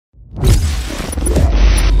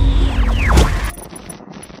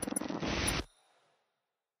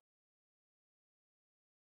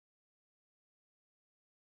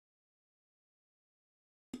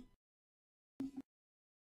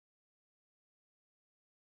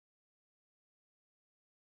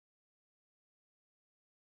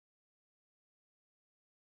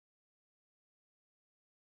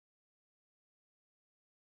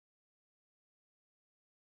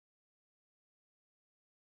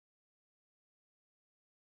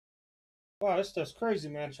Wow, this stuff's crazy,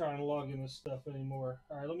 man, trying to log in this stuff anymore.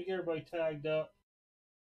 Alright, let me get everybody tagged up.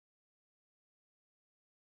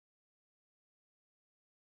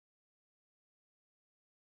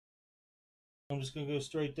 I'm just going to go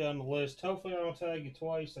straight down the list. Hopefully I don't tag you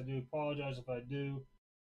twice. I do apologize if I do,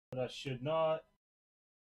 but I should not.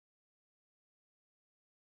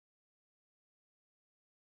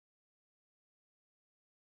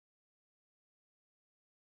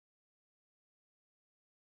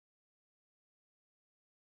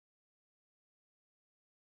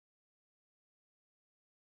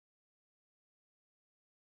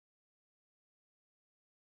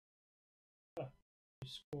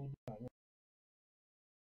 Scroll down.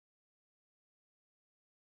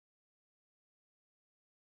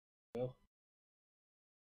 There we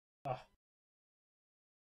go.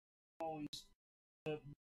 Always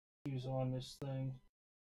use on this thing.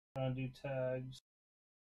 Trying to do tags.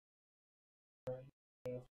 Right.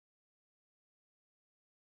 Go.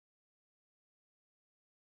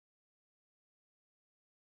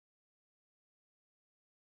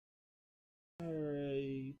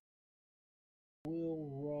 Alright. Will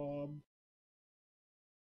Rob.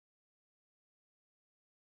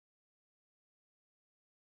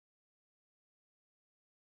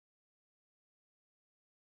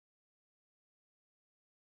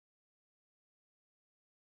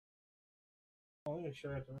 I'll make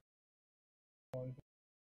sure I have the right one.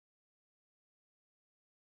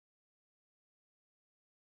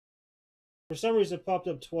 For some reason, it popped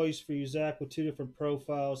up twice for you, Zach, with two different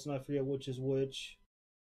profiles, and I forget which is which.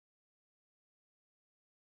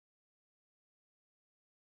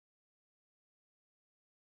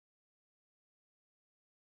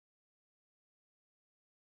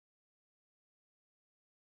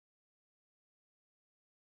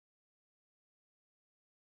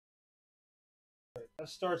 That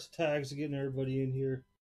starts tags getting everybody in here.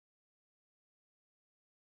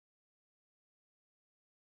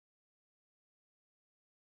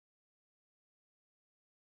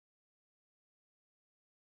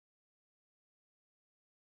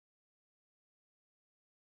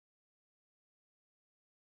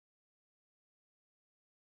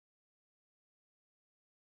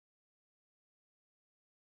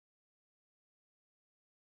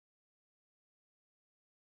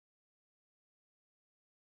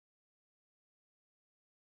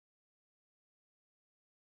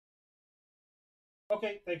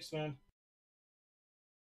 Okay, thanks, man.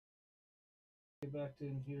 Get back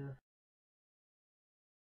in here.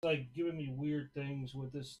 It's like giving me weird things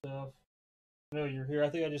with this stuff. I know you're here. I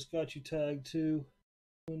think I just got you tagged too.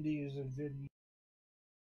 Wendy is in video.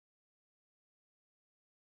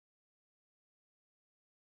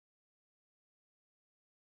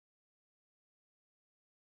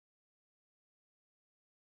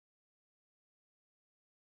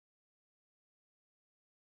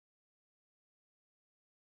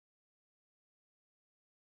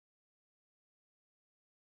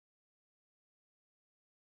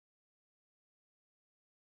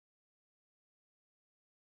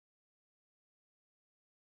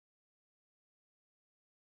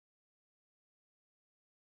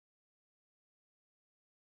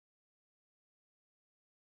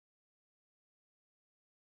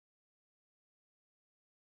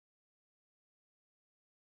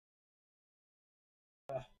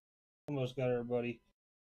 Almost got everybody.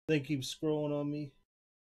 They keep scrolling on me.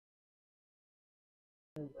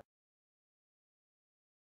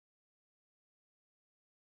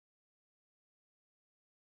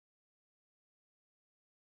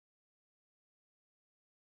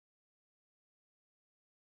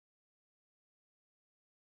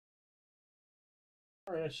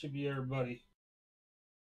 Alright, that should be everybody.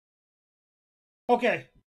 Okay,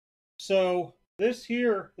 so this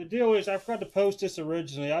here, the deal is I forgot to post this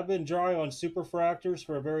originally. I've been drawing on superfractors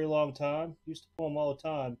for a very long time. Used to pull them all the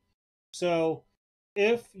time. So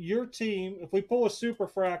if your team, if we pull a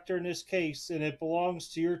superfractor in this case and it belongs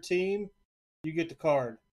to your team, you get the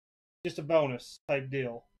card. Just a bonus type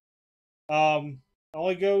deal.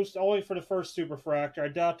 Only goes only for the first superfractor. I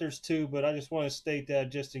doubt there's two, but I just want to state that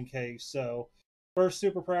just in case. So first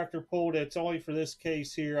superfractor pulled, it's only for this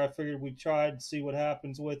case here. I figured we'd try and see what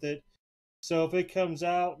happens with it. So if it comes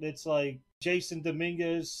out, it's like Jason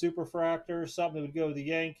Dominguez superfractor, something that would go to the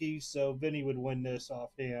Yankees. So Vinny would win this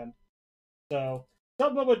offhand. So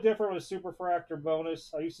something a little bit different with a superfractor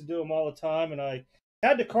bonus. I used to do them all the time, and I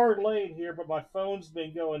had the card laying here, but my phone's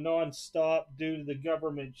been going nonstop due to the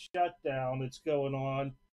government shutdown that's going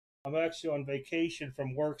on. I'm actually on vacation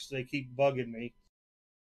from work, so they keep bugging me.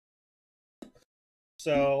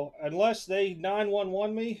 So unless they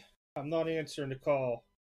 911 me, I'm not answering the call.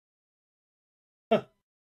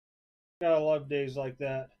 Gotta love days like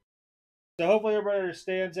that. So hopefully everybody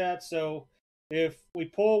understands that. So if we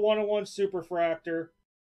pull a 101 superfractor,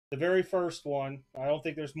 the very first one, I don't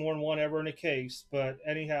think there's more than one ever in a case, but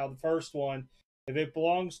anyhow, the first one, if it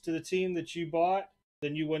belongs to the team that you bought,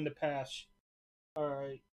 then you win the patch. All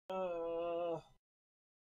right.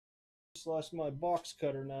 Just lost my box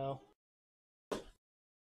cutter now.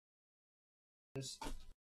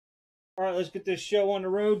 All right, let's get this show on the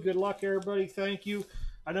road. Good luck, everybody. Thank you.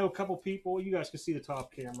 I know a couple people. You guys can see the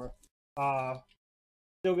top camera.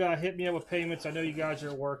 Still got to hit me up with payments. I know you guys are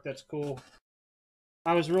at work. That's cool.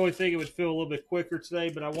 I was really thinking it would feel a little bit quicker today,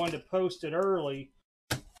 but I wanted to post it early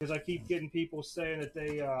because I keep getting people saying that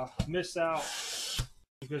they miss out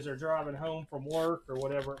because they're driving home from work or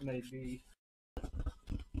whatever it may be.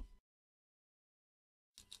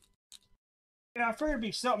 Yeah, I figured it'd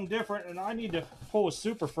be something different, and I need to pull a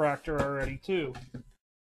superfractor already, too.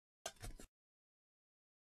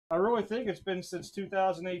 I really think it's been since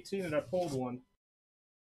 2018 that I pulled one.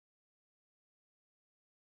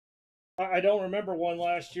 I don't remember one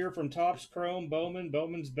last year from Topps Chrome, Bowman,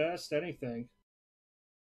 Bowman's Best, anything.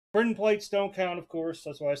 Printing plates don't count, of course.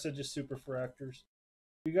 That's why I said just superfractors.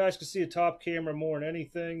 You guys can see a top camera more than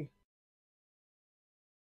anything.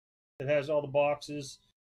 It has all the boxes.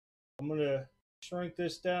 I'm going to shrink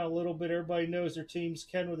this down a little bit. Everybody knows their teams.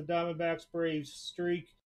 Ken with the Diamondbacks, Braves, Streak.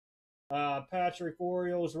 Patrick,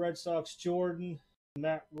 Orioles, Red Sox, Jordan.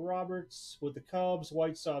 Matt Roberts with the Cubs,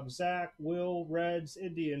 White Sox, Zach, Will, Reds,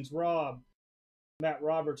 Indians, Rob. Matt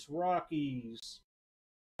Roberts, Rockies.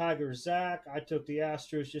 Tigers, Zach. I took the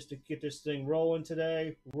Astros just to get this thing rolling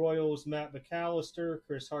today. Royals, Matt McAllister.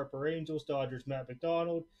 Chris Harper, Angels. Dodgers, Matt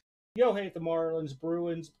McDonald. Yohei, the Marlins.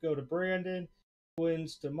 Bruins, go to Brandon.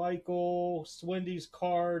 Twins to Michael. Swindy's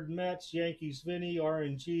Card. Mets, Yankees, Vinny.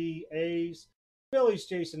 RNG, A's. Phillies,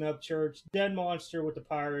 Jason Upchurch. Den Monster with the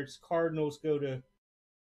Pirates. Cardinals go to,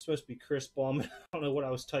 it's supposed to be Chris Bowman. I don't know what I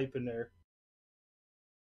was typing there.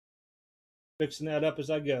 Fixing that up as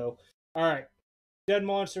I go. All right. Den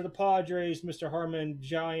Monster, the Padres. Mr. Harmon,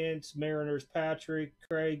 Giants. Mariners, Patrick.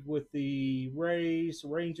 Craig with the Rays.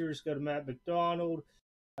 Rangers go to Matt McDonald.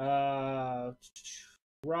 Ryan,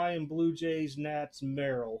 Blue Jays. Nats,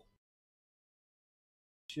 Merrill.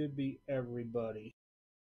 Should be everybody.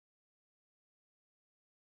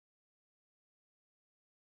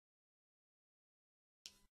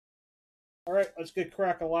 All right, let's get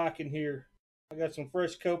crack-a-lacking here. I got some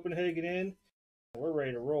fresh Copenhagen in. We're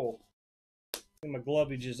ready to roll. And my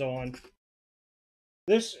glovage is on.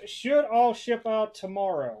 This should all ship out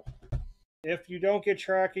tomorrow. If you don't get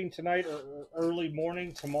tracking tonight or early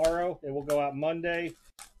morning tomorrow, it will go out Monday.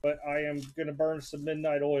 But I am going to burn some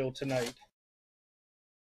midnight oil tonight.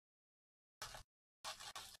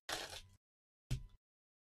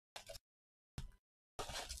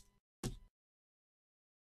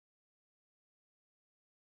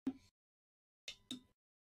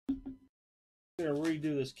 I'm going to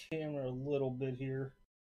redo this camera a little bit here.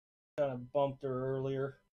 Kind of bumped her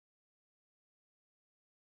earlier.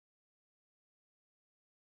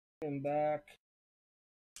 And back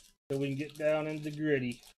so we can get down into the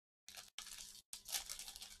gritty.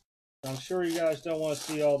 I'm sure you guys don't want to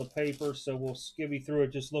see all the paper, so we'll skivvy through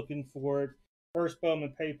it just looking for it. First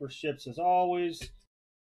Bowman paper ships as always.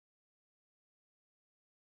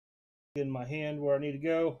 Getting my hand where I need to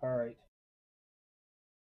go. All right.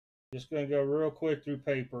 Just going to go real quick through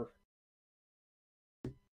paper.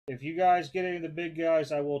 If you guys get any of the big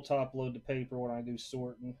guys, I will top load the paper when I do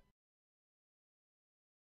sorting.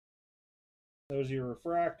 Those are your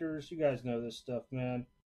refractors. You guys know this stuff, man.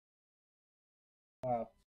 Wow.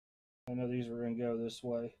 I know these are going to go this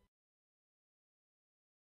way.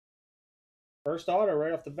 First auto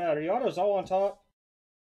right off the bat. The auto's all on top.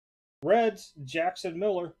 Reds, Jackson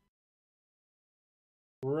Miller.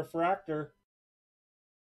 Refractor.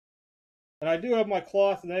 And I do have my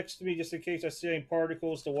cloth next to me just in case I see any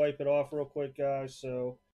particles to wipe it off real quick, guys.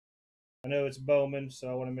 So I know it's Bowman, so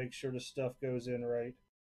I want to make sure the stuff goes in right.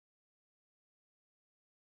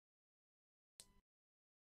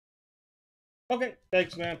 Okay,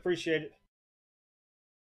 thanks, man. Appreciate it.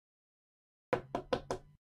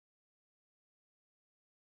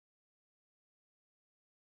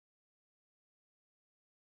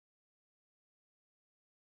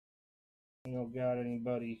 I don't got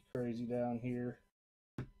anybody crazy down here.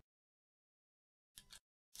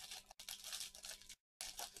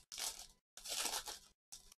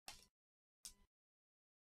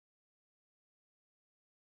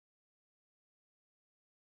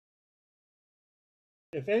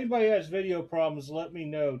 If anybody has video problems, let me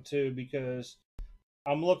know too, because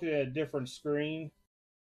I'm looking at a different screen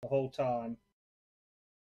the whole time.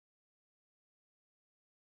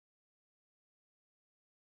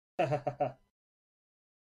 I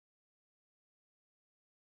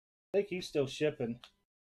think he's still shipping.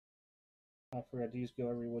 I forgot these go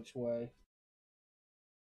every which way.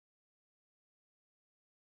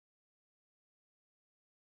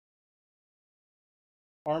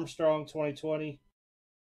 Armstrong 2020.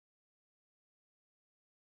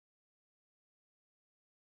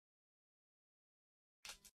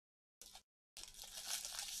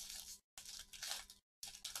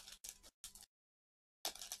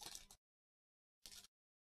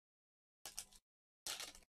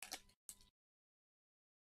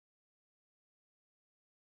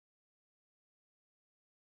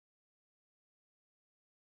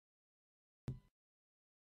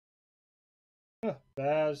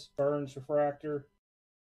 Baz, Burns refractor.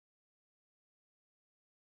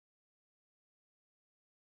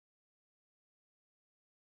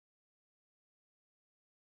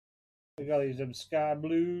 We got these them sky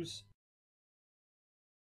blues.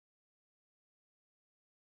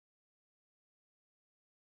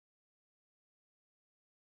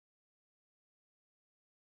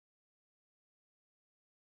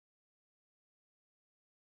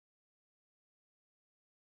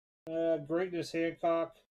 Greatness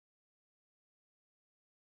Hancock.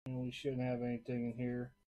 And we shouldn't have anything in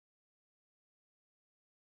here.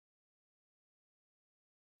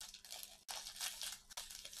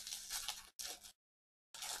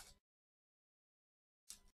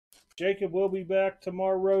 Jacob will be back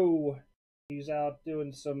tomorrow. He's out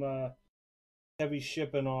doing some heavy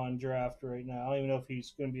shipping on draft right now. I don't even know if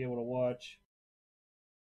he's going to be able to watch.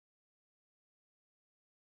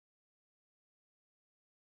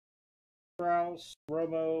 Kraus,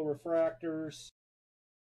 Romo, refractors.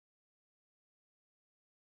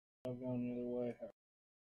 I'm going the other way.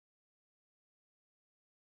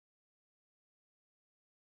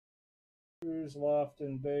 Cruz,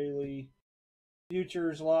 Lofton, Bailey.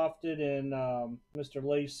 Futures, Lofted, and Mr.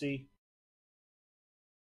 Lacey.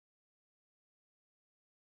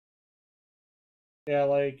 Yeah,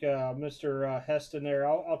 like Mr. Heston there.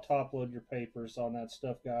 I'll top load your papers on that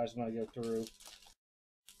stuff, guys, when I go through.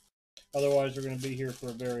 Otherwise, we're going to be here for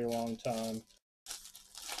a very long time.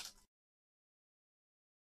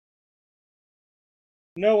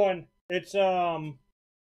 No one. It's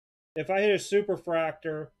if I hit a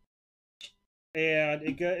superfractor and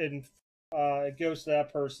it goes to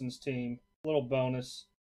that person's team, little bonus.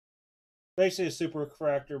 Basically, a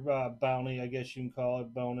superfractor bounty, I guess you can call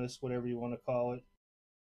it, bonus, whatever you want to call it.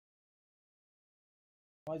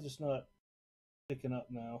 Why is this not picking up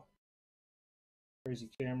now? Crazy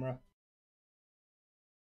camera.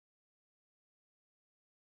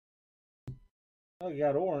 Oh, you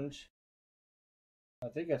got orange. I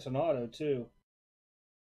think that's an auto too.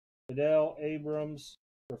 Fidel, Abrams,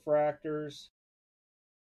 refractors.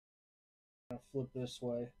 I'll flip this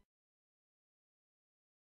way.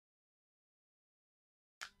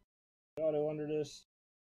 Auto under this.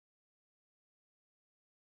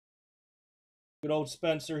 Good old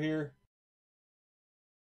Spencer here.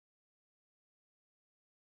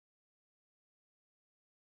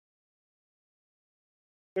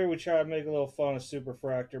 Here we try to make a little fun of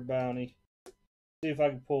superfractor bounty. See if I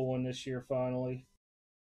can pull one this year finally.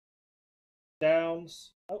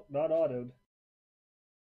 Downs. Oh, not autoed.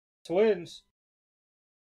 Twins.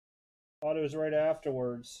 Auto's right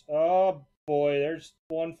afterwards. Oh boy, there's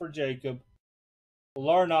one for Jacob.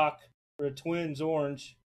 Larnock for the Twins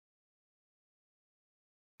orange.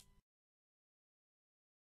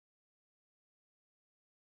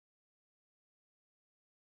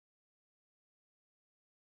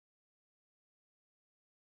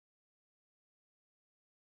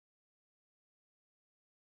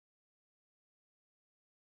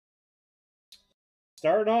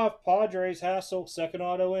 Starting off, Padres, Hassel, second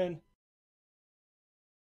auto in.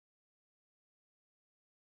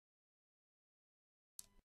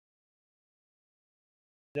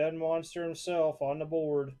 Dead Monster himself on the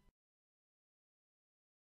board.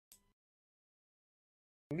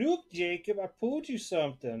 Look, Jacob, I pulled you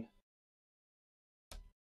something.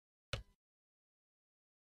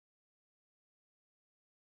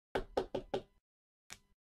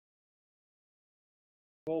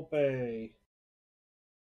 Volpe.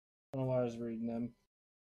 I don't know why I was reading them.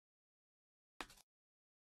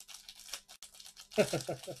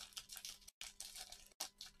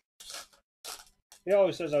 He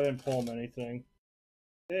always says I didn't pull him anything.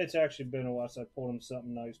 It's actually been a while since I pulled him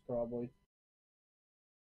something nice, probably.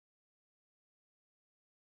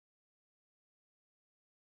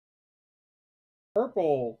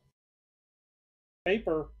 Purple.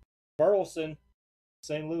 Paper. Burleson.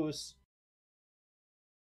 St. Louis.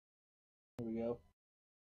 Here we go.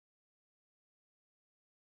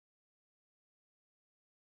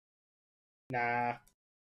 Nah.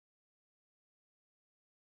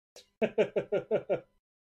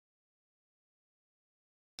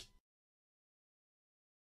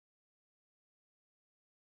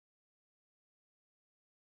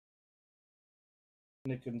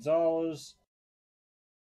 Nick Gonzalez.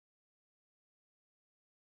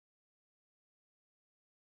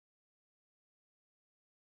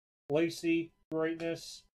 Lacey,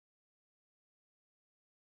 greatness.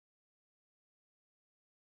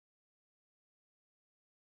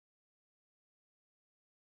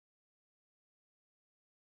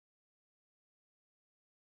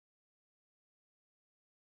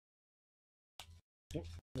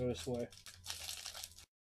 Go this way.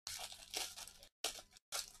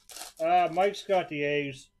 Mike's got the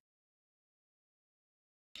A's.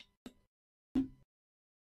 There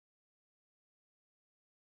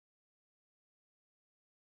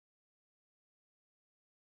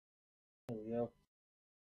we go.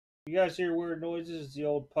 You guys hear weird noises? It's the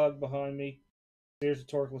old pug behind me. Here's the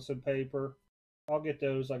Torkelson paper. I'll get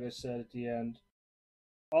those, like I said, at the end.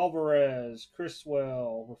 Alvarez,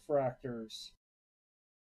 Criswell, refractors.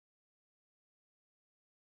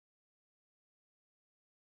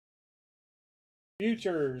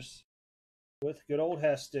 Futures with good old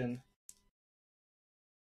Heston.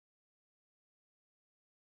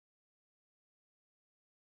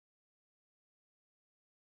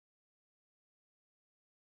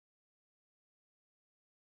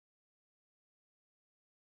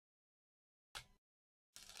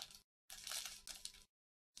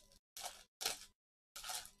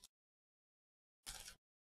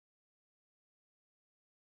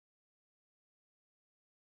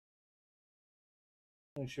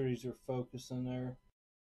 Make sure these are focusing there.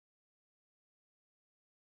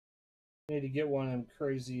 Need to get one of them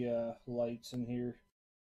crazy lights in here.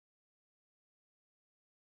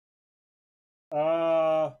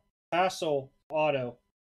 Hassel Auto.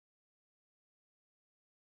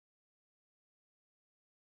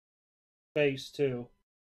 Base too.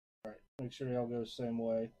 Alright, make sure they all go the same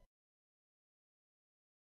way.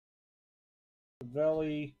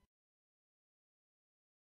 Velli.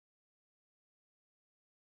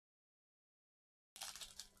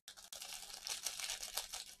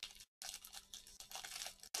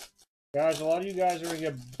 Guys, a lot of you guys are going to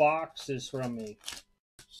get boxes from me.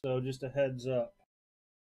 So just a heads up.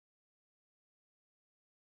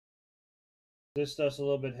 This stuff's a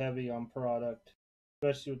little bit heavy on product.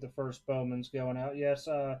 Especially with the first Bowman's going out. Yes,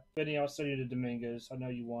 Vinny, I'll send you the Dominguez. I know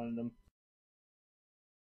you wanted them.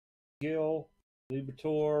 Gil,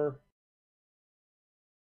 Libertor.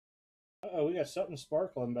 Uh-oh, we got something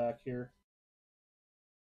sparkling back here.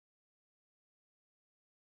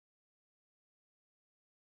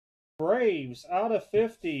 Braves, out of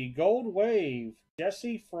 50. Gold Wave.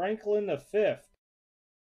 Jesse Franklin V.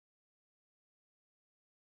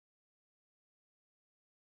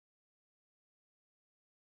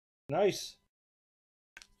 Nice.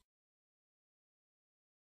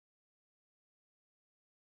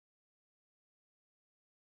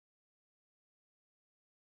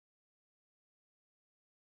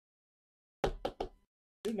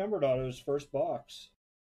 Two numbered autos, first box.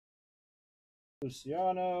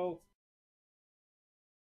 Luciano.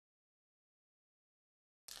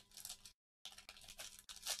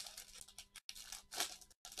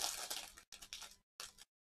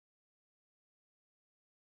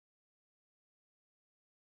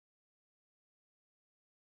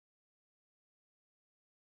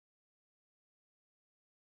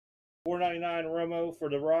 $4.99 Romo for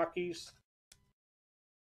the Rockies.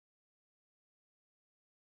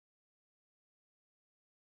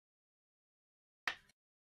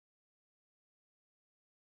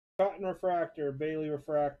 Cotton refractor, Bailey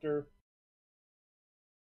refractor.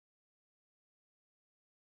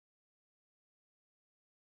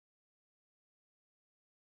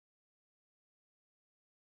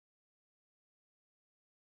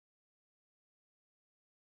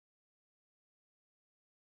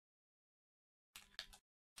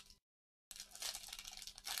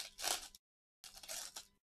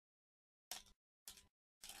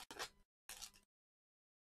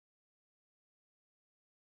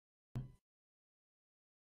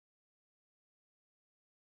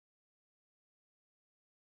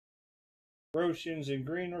 Roshians and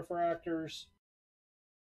green refractors.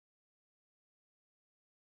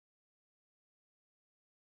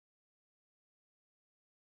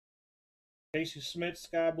 Casey Smith,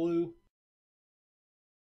 sky blue.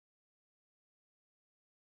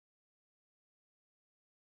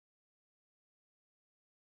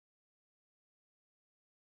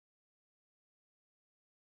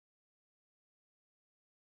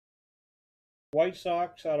 White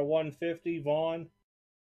Sox out of 150, Vaughn.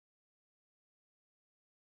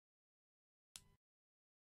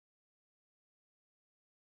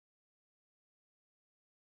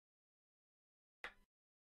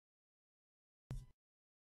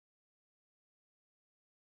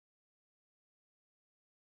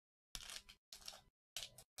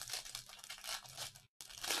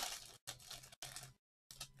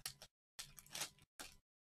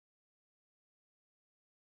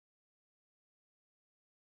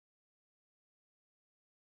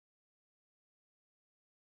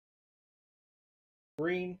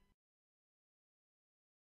 Green.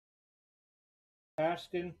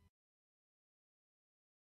 Askin.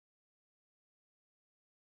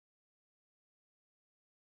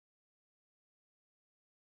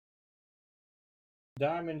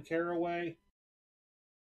 Diamond Caraway.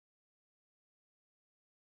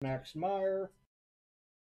 Max Meyer.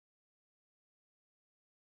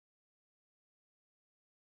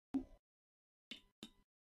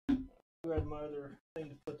 Grab my other thing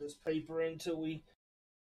to put this paper in until we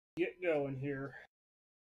get going here.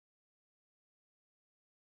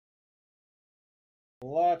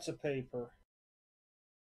 Lots of paper.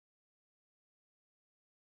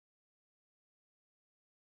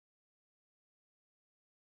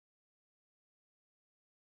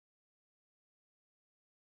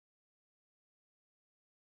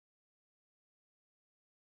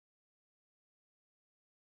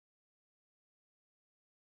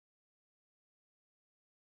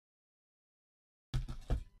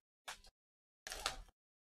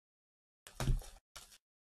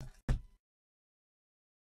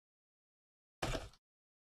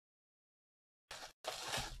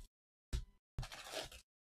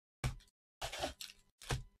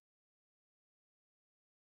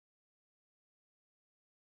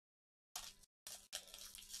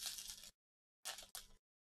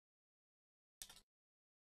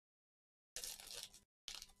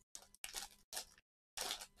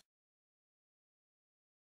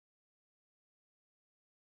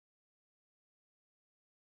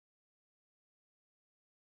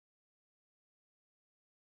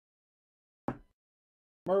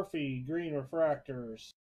 Murphy, green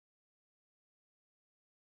refractors.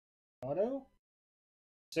 Auto.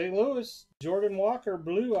 St. Louis, Jordan Walker,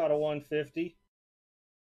 blue out of 150.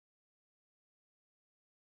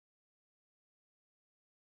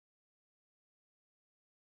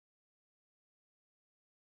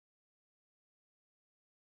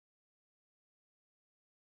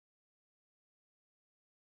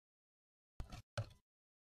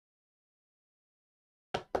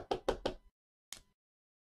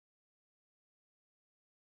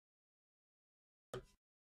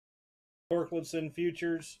 Torkelson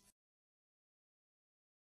futures.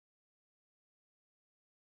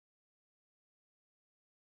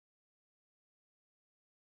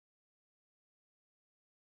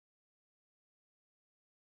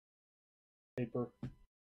 Paper.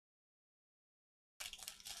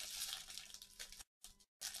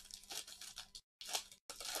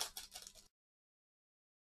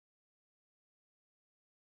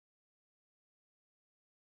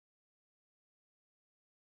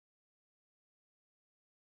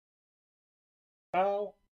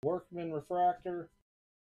 Powell, Workman refractor.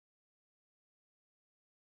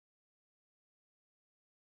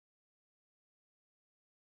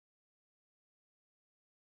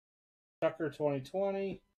 Tucker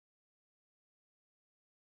 2020.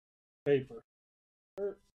 Paper.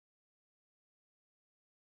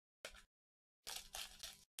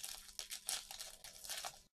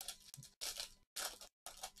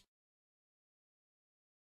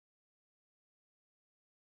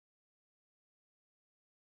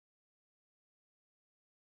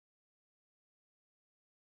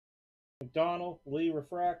 McDonald, Lee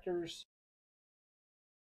refractors.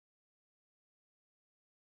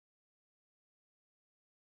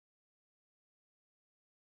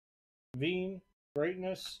 Veen,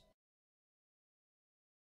 greatness.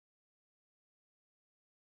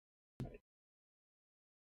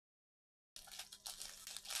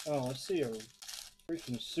 Oh, let's see a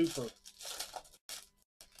freaking super.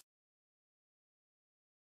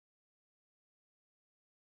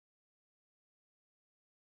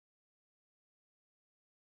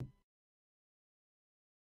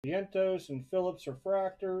 Vientos and Phillips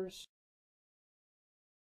refractors.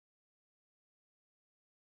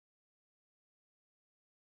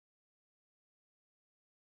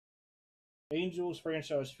 Angels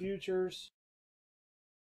franchise futures.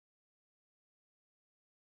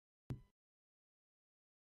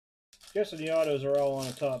 Guessing the autos are all on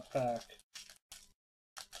the top pack.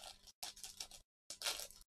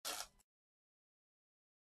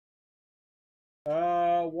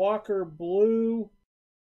 Walker blue,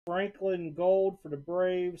 Franklin gold for the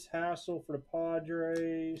Braves, Hassel for the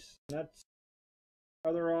Padres. And that's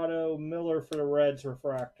other auto, Miller for the Reds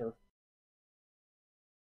refractor.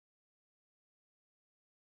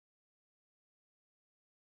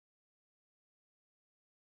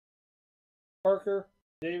 Parker,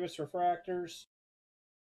 Davis refractors.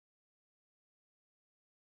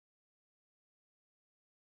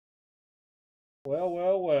 Well,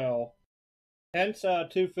 well, well. Hence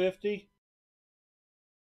 250.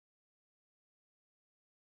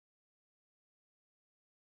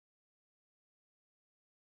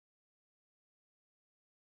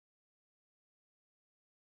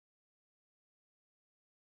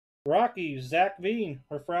 Rockies, Zach Veen,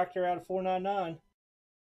 refractor out of 499.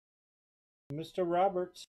 Mr.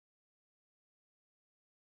 Roberts.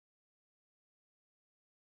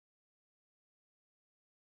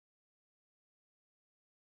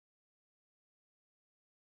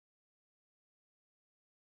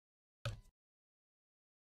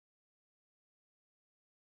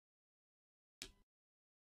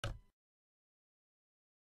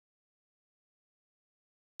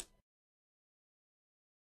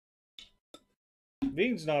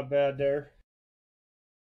 Veen's not bad there.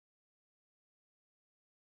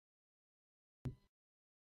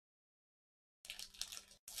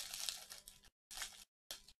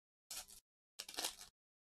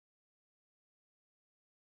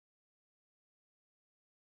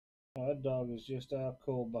 Oh, that dog is just out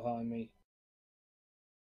cold behind me.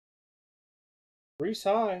 Reese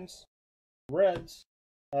Hines, Reds,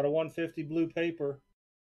 out of 150 blue paper.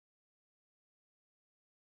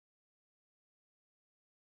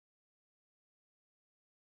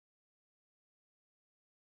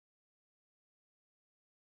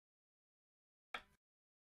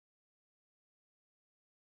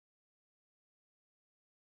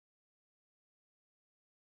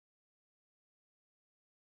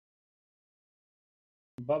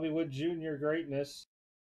 Bobby Wood Jr. greatness.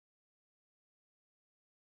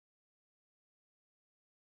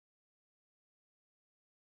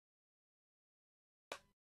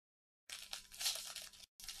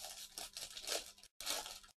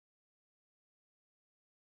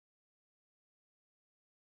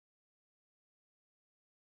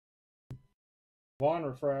 Vaughn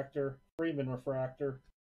refractor, Freeman refractor.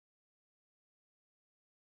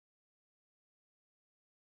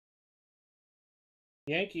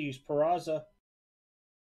 Yankees, Peraza.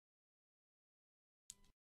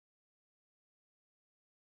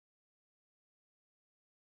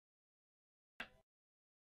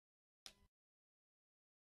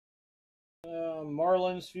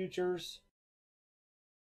 Marlins futures.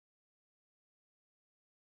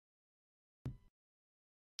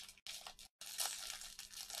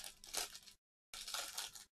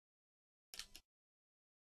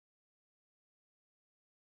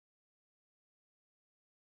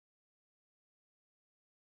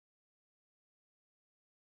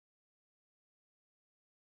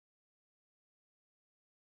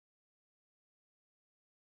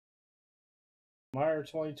 Meyer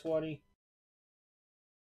 2020.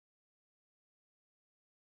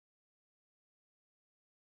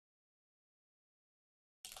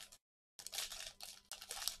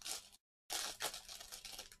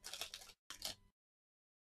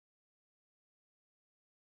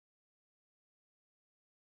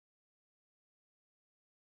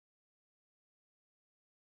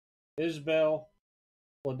 Isbell,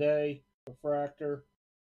 Lede, refractor.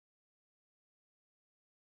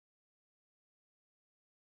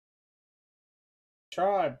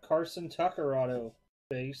 Tribe, Carson Tucker auto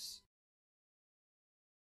base.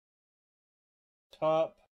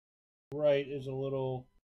 Top right is a little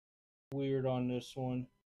weird on this one.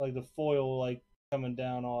 Like the foil like coming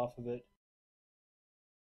down off of it.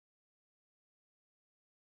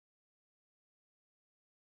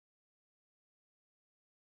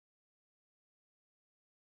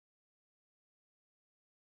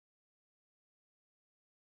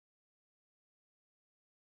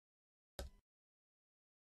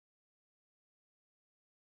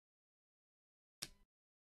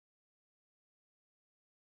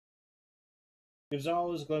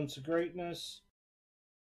 Gonzalez, glimpse of greatness.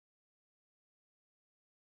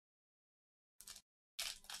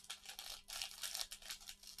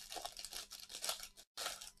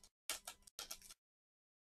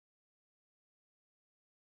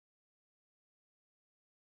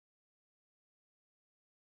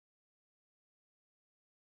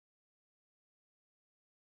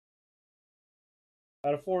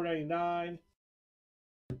 Out of 499.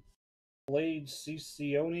 Blade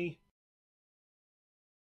Ciccione.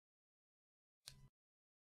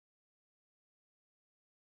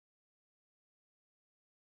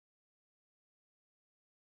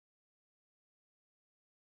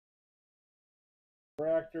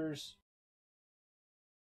 Fractors.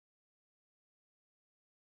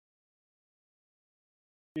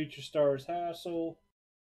 Future Stars Hassel.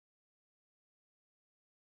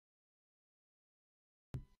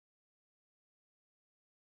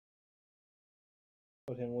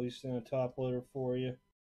 Put him at least in a top loader for you.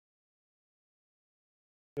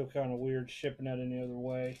 Feel kind of weird shipping that any other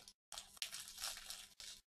way.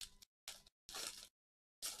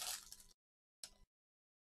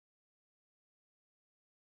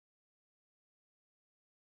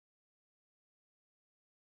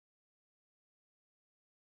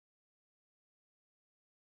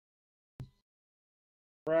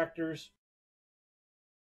 Fractors.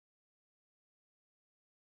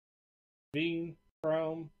 Beam.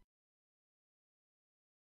 Chrome.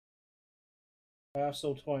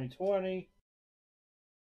 Hassel 2020.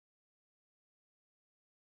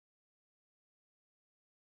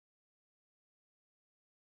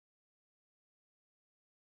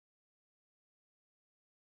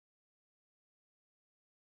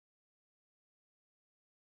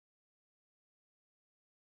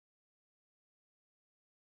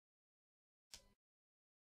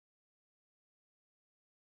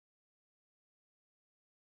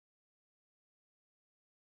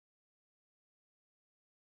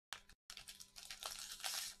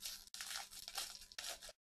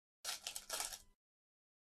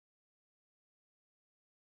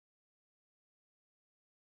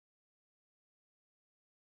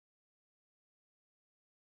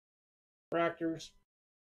 Fractors.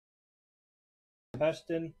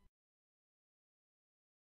 Peston.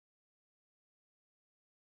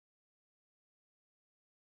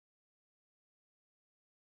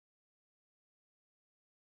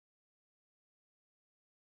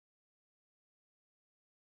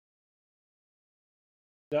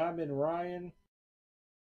 Diamond Ryan.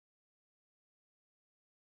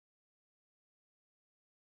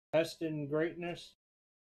 Peston Greatness.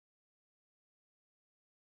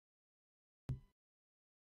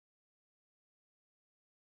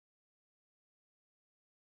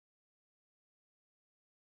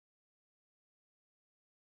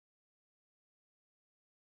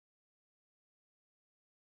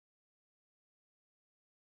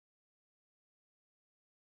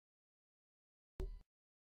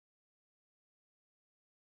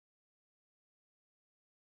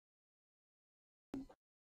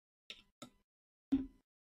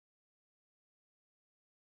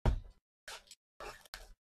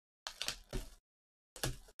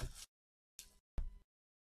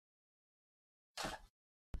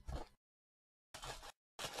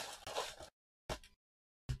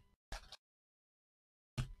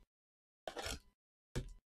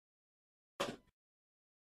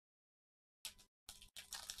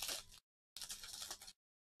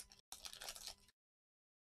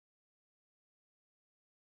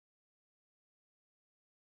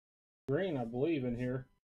 Green, I believe, in here.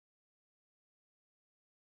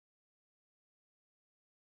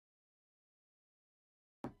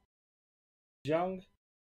 Young.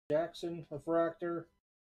 Jackson. Refractor.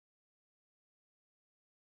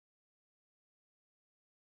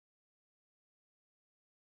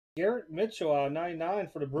 Garrett Mitchell out 99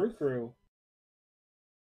 for the Brew Crew.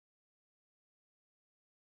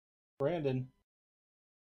 Brandon.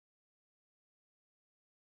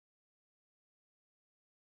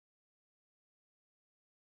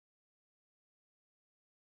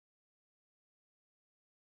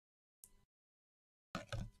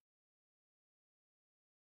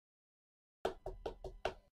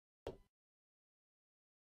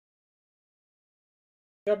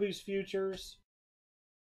 Cubbies Futures.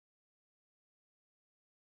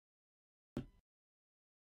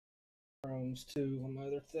 Chromes 2 on my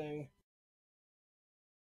other thing.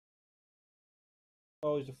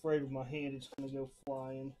 Always afraid with my hand it's going to go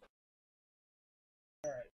flying.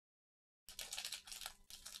 Alright.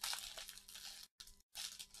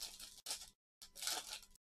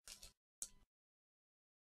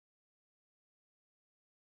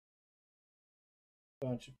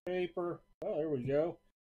 Bunch of paper. Oh, there we go.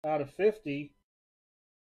 Out of 50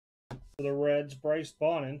 for the Reds, Bryce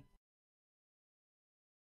Bonnin.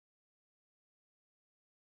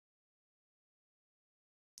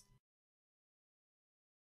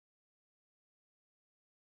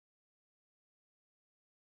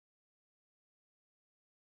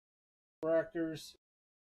 Fractors.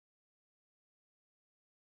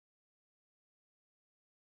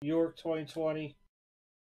 York 2020.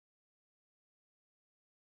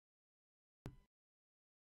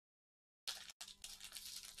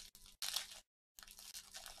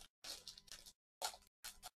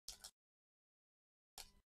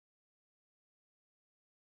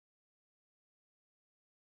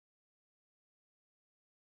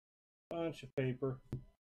 Bunch of paper.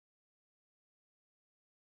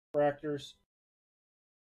 Fractors.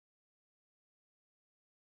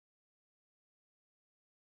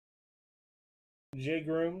 J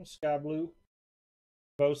Groom, Sky Blue.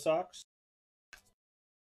 Bow Socks.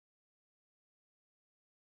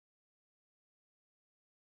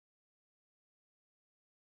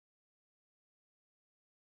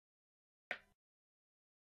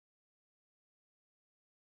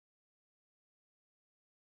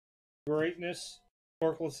 Greatness,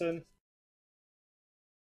 Torkelson.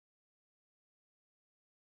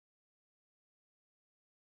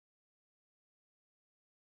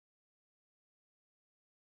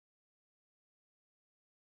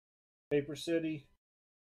 Paper City.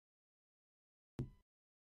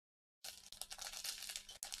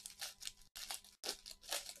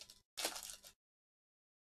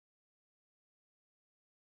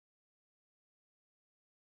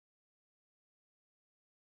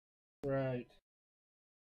 Right.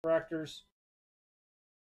 Fractors.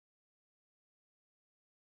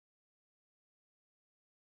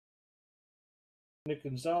 Nick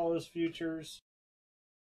Gonzalez Futures.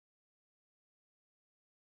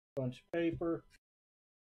 Bunch of paper.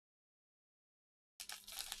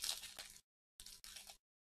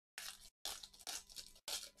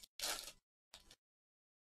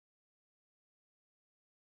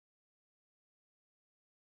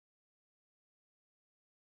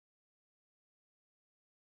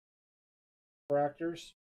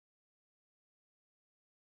 Fractors.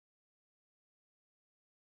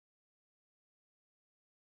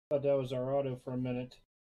 Thought that was our auto for a minute.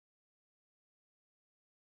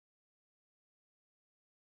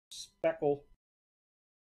 Speckle.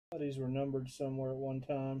 Thought these were numbered somewhere at one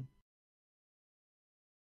time.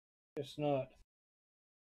 Guess not.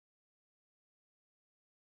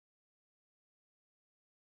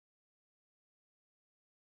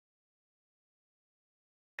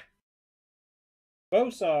 Bow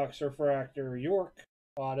Sox refractor. York.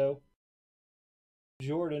 Auto.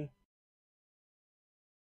 Jordan.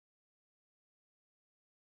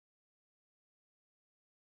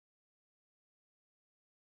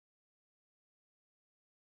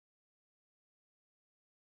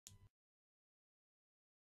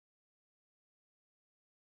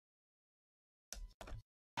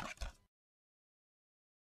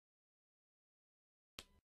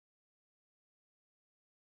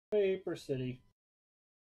 Paper City.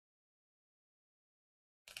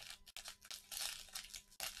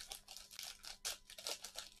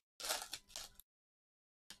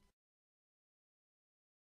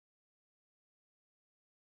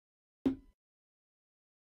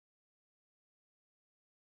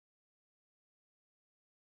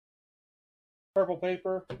 Purple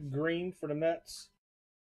paper. Green for the Mets.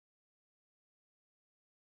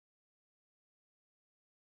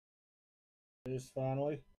 It is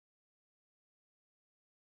finally.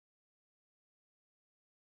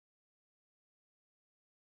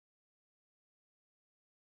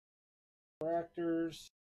 Fractors.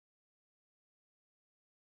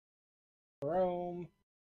 Chrome.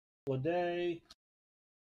 Lede.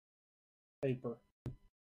 Paper.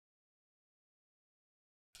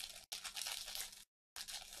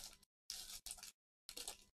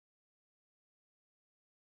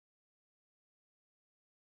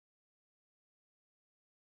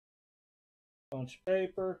 Bunch of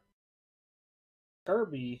paper.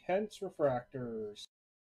 Kirby, hence refractors.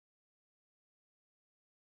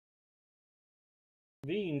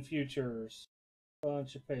 Veen futures.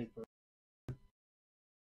 Bunch of paper.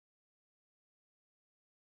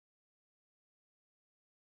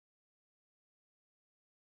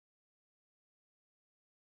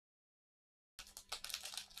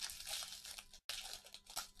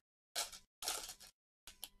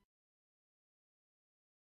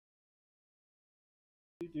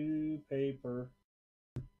 Paper.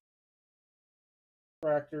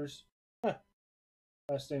 Fractors. Huh.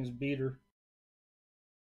 Last thing's beater.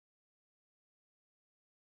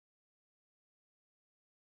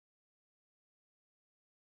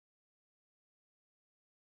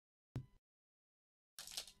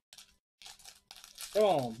 Come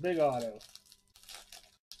on, big auto.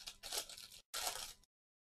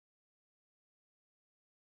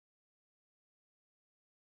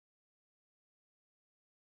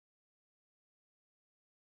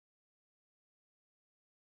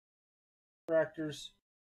 Fractors.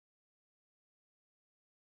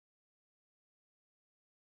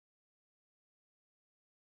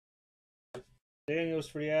 Daniels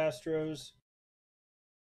for the Astros.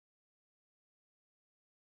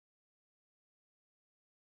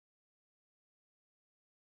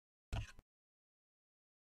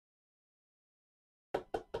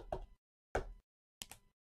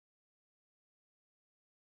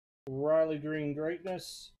 Riley Green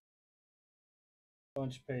Greatness.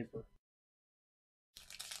 Bunch of paper.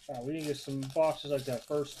 We need to get some boxes like that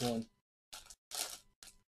first one.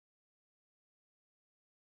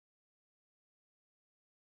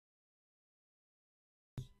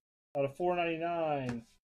 Out of $4.99.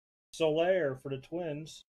 Solaire for the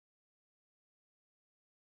Twins.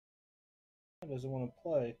 Doesn't want to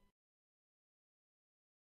play.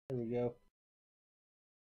 There we go.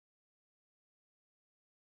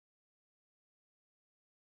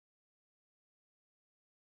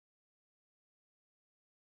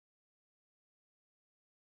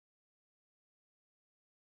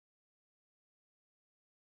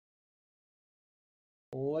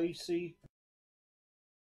 Lacey.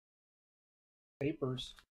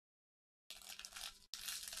 Papers.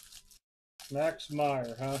 Max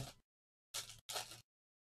Meyer, huh?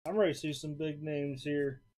 I'm ready to see some big names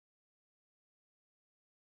here.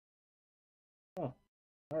 Huh.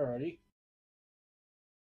 Alrighty.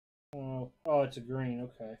 Oh, it's a green.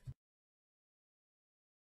 Okay.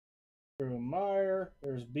 Drew Meyer.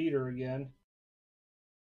 There's Beater again.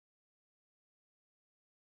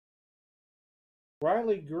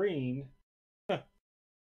 Riley Green.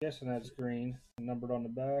 Guessing that's green. Numbered on the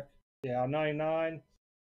back. Yeah, 99.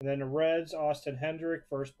 And then the Reds, Austin Hendrick,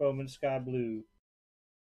 first Bowman Sky Blue.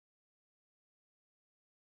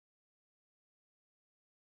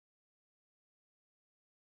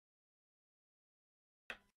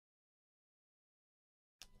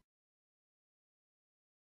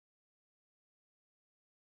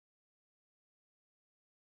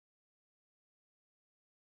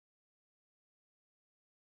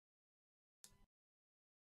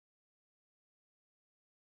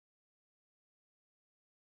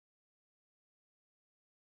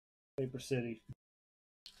 Paper City.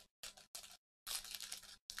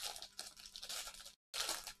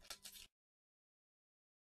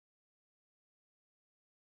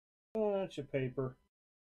 Bunch of paper.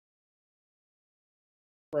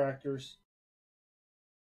 Fractors.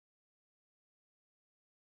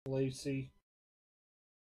 Lacey.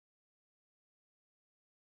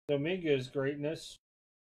 Dominguez Greatness.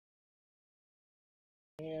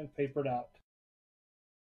 And papered out.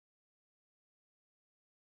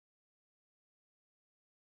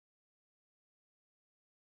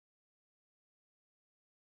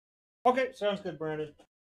 Okay, sounds good, Brandon.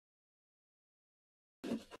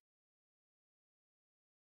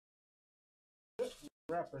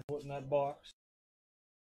 Wrappers, what in that box?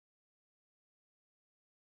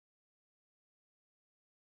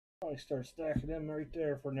 Probably start stacking them right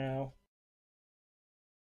there for now.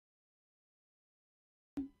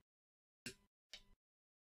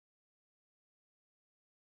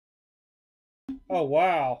 Oh,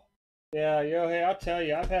 wow. Yeah, hey, I'll tell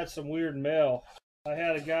you, I've had some weird mail. I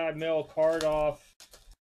had a guy mail a card off.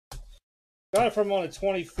 Got it from on the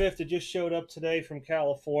 25th. It just showed up today from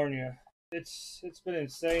California. It's been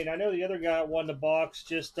insane. I know the other guy that won the box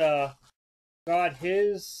just got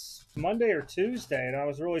his Monday or Tuesday, and I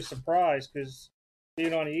was really surprised because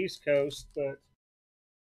being on the East Coast, but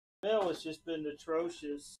mail has just been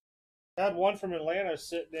atrocious. I had one from Atlanta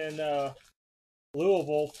sitting in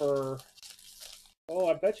Louisville for,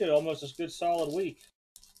 I bet you almost a good solid week.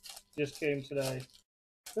 Just came today.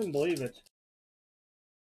 Couldn't believe it.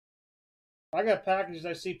 I got packages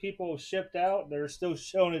I see people shipped out. They're still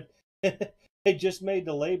showing it. They just made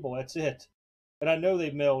the label. That's it. And I know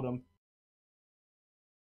they mailed them.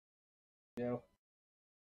 Yeah.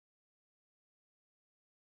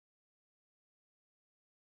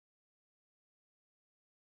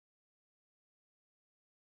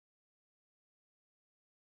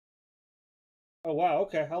 Oh, wow.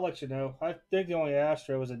 Okay. I'll let you know. I think the only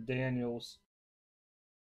Astro was a Daniels.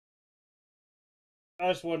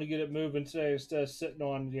 I just wanted to get it moving today instead of sitting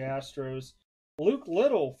on the Astros. Luke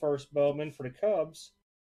Little, first Bowman for the Cubs.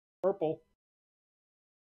 Purple.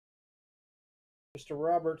 Mr.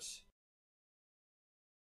 Roberts.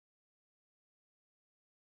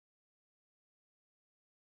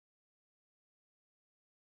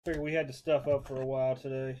 Figured we had the stuff up for a while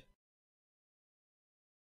today.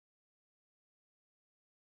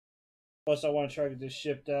 Plus, I want to try to get this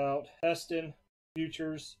shipped out. Heston,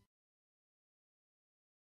 Futures.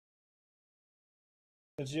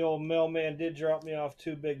 Since the old mailman did drop me off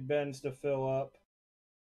 2 big bins to fill up.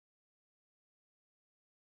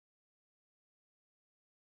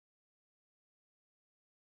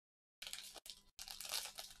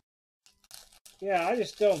 Yeah, I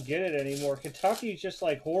just don't get it anymore. Kentucky's just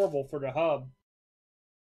like horrible for the hub.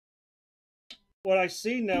 What I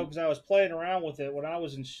see now, because I was playing around with it when I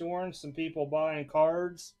was insuring some people buying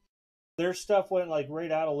cards, their stuff went like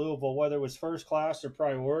right out of Louisville, whether it was first class or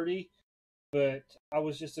priority. But I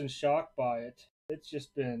was just in shock by it. It's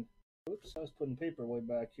just been. Oops, I was putting paper way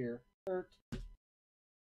back here. There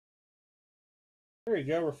you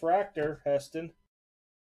go, refractor, Heston.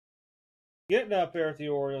 Getting up there at the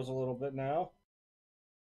Orioles a little bit now.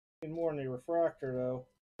 Getting more than the refractor though.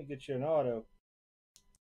 Let me get you an auto.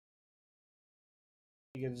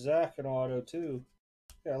 You get Zach an auto too.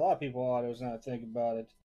 Got a lot of people autos now I think about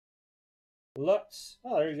it. Lutz.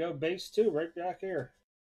 Oh, there you go. Base 2 right back here.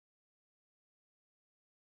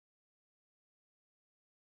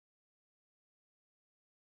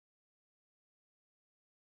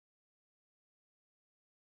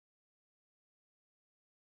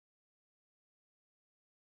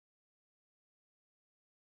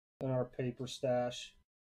 In our paper stash.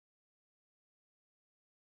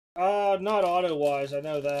 Not auto-wise. I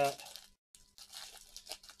know that.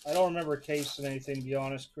 I don't remember casing anything, to be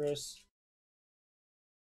honest, Chris.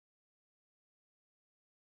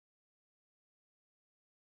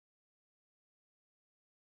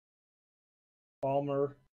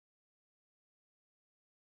 Palmer.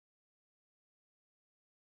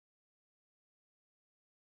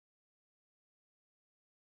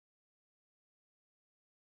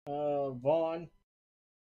 Vaughn.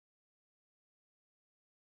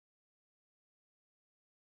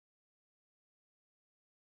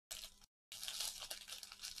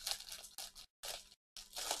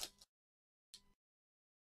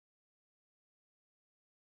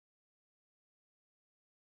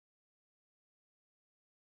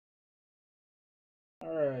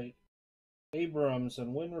 All right. Abrams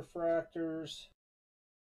and wind refractors.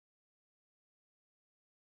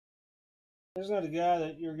 Isn't that the guy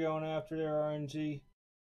that you're going after there, RNG?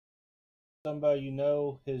 Somebody you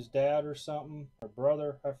know, his dad or something, or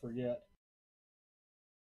brother, I forget.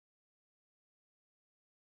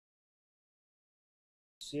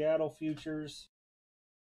 Seattle Futures.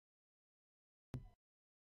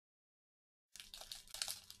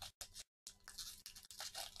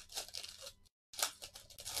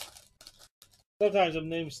 Sometimes them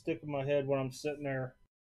names stick in my head when I'm sitting there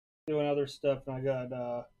doing other stuff and I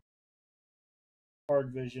got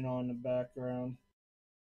hard vision on in the background.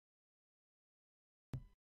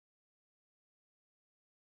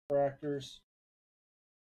 Fractors.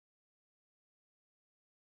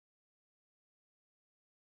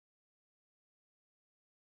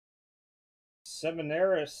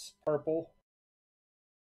 Seminaris purple.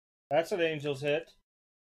 That's an Angels hit.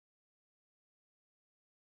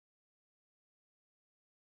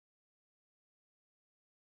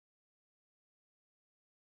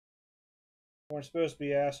 We're supposed to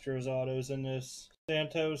be Astros autos in this.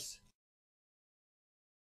 Santos.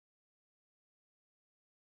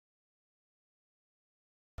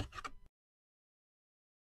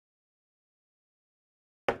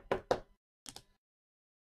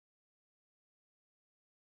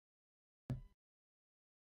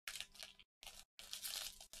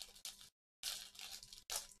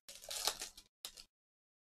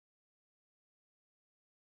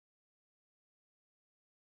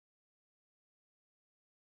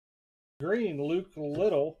 Green, Luke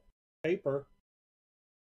Little. Paper.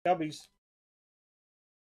 Cubbies.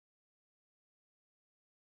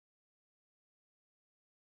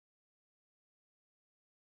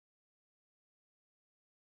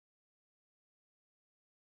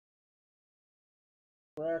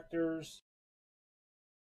 Fractors.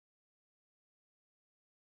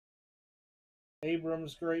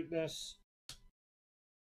 Abrams greatness.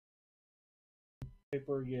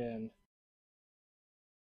 Paper again.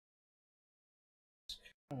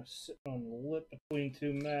 Kind of sitting on the lip between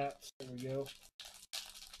two mats. There we go.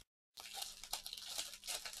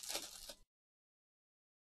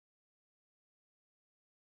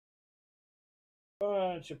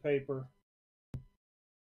 Bunch of paper.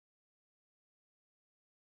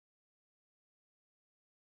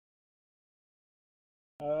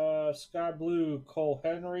 Sky Blue Cole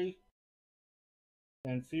Henry.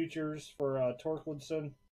 And futures for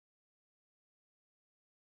Torkelson.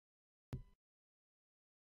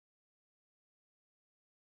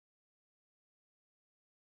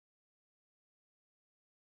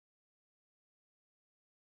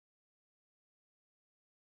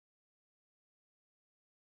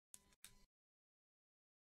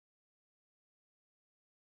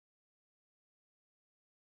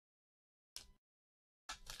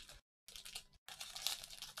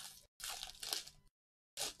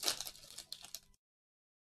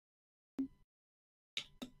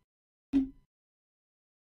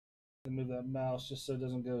 Move that mouse just so it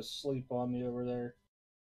doesn't go to sleep on me over there.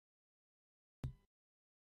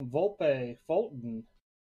 Volpe, Fulton.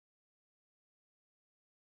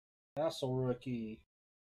 Castle rookie.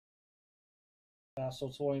 Castle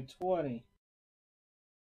 2020.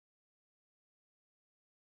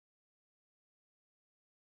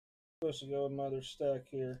 Supposed to go in my other stack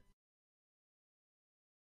here.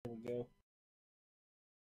 There we go.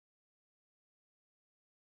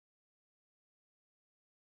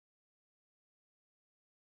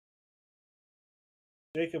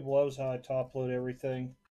 Jacob loves how I top load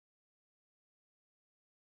everything.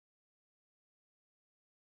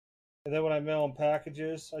 And then when I mail him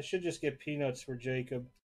packages, I should just get peanuts for Jacob.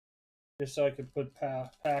 Just so I can put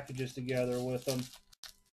packages together with them.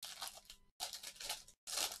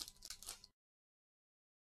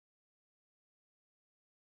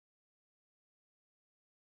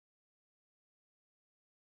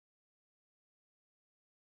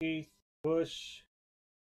 Keith, Bush,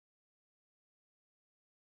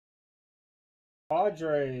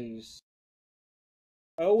 Padres,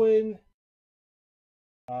 Owen.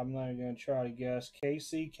 I'm not even going to try to guess.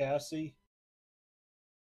 Cassie.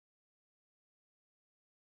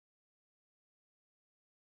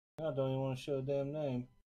 I don't even want to show the damn name.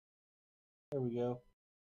 There we go.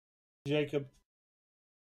 Jacob.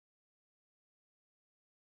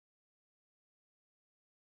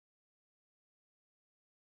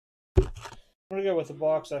 I'm going to go with the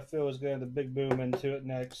box I feel is going to have the big boom into it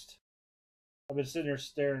next. I've been sitting here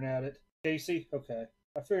staring at it. Casey? Okay.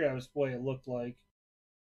 I figured that was the way it looked like.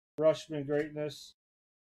 Rushman greatness.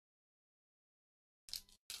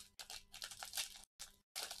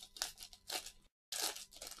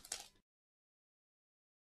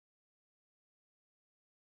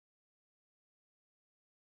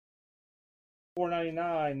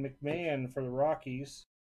 $4.99 McMahon for the Rockies.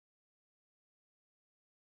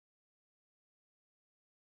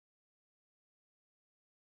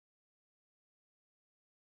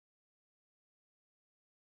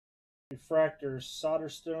 Refractors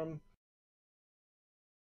Soderstrom.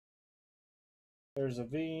 There's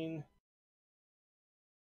Aveen.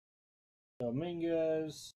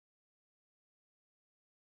 Dominguez.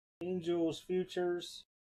 Angels Futures.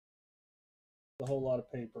 A whole lot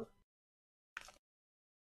of paper.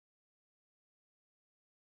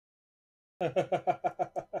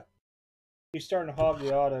 He's starting to hog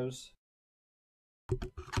the autos.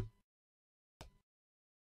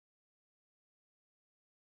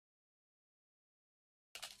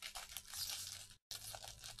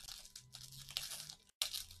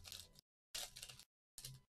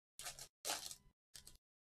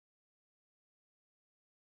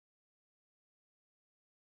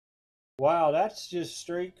 Wow, that's just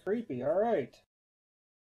straight creepy. All right.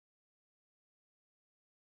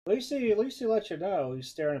 At least he lets you know he's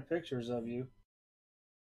staring at pictures of you.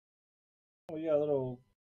 Oh, yeah, a little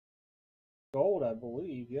gold, I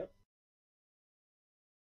believe. Yep.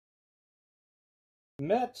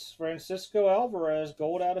 Mets, Francisco Alvarez,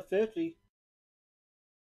 gold out of 50.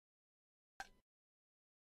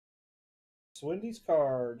 Swindy's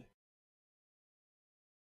card.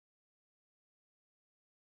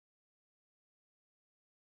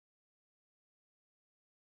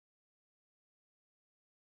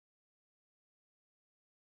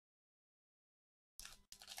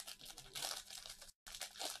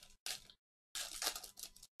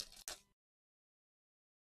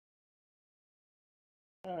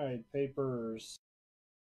 All right, papers.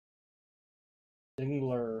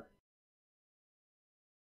 Dingler.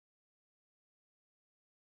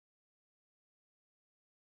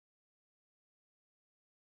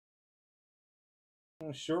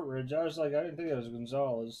 Shortridge. I was like, I didn't think that was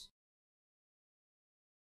Gonzalez.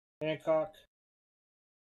 Hancock.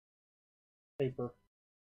 Paper.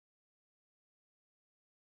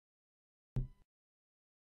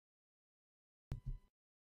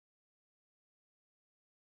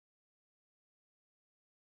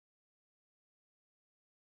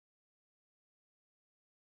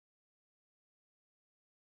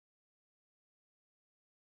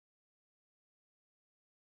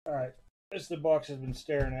 All right. This the box has been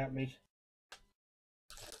staring at me.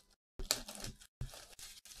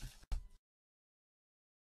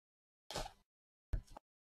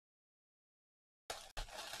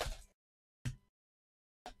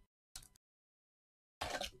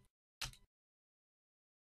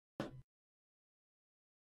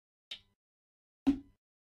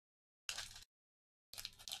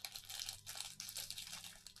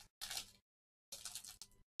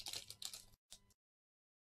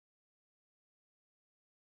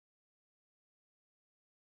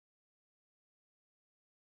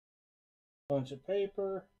 Bunch of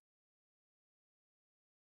paper.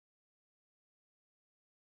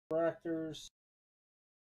 Fractors.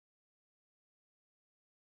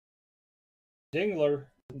 Dingler.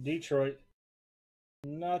 Detroit.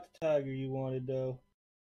 Not the Tiger you wanted, though.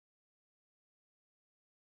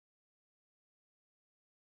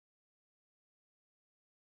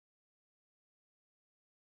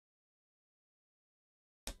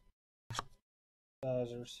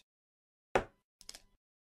 Dodgers.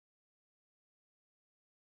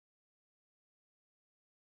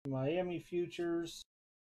 Miami Futures.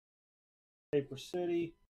 Paper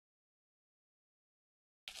City.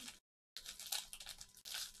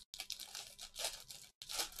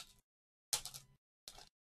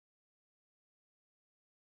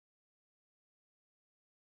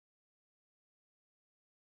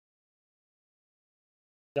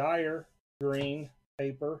 Dyer. Green.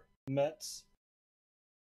 Paper. Mets.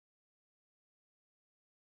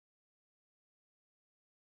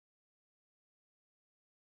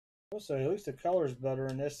 I'll say at least the color's better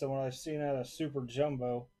in this than what I've seen at a Super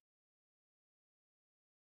Jumbo.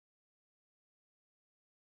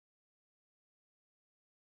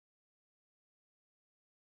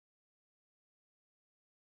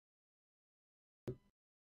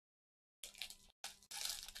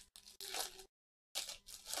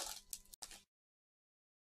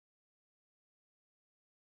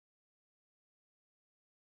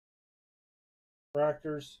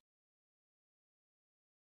 Fractors.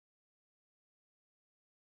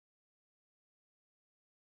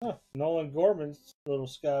 Huh. Nolan Gorman's little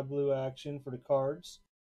sky blue action for the Cards.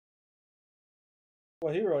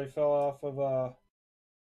 Well, he really fell off of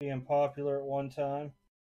being popular at one time.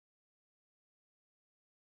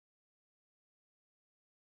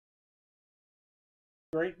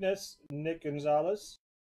 Greatness, Nick Gonzalez,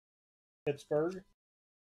 Pittsburgh.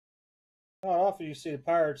 Not often you see the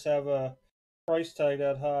Pirates have a price tag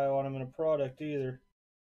that high on them in a product either.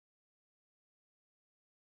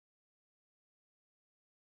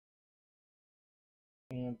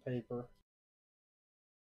 And paper.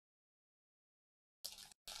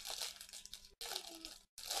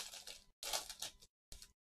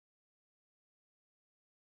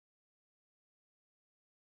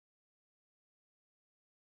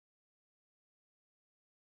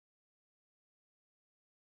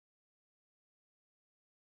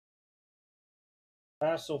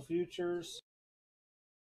 Hassel Futures.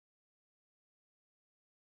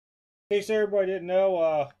 In case everybody didn't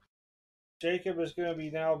know, Jacob is going to be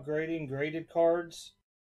now grading graded cards.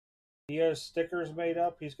 He has stickers made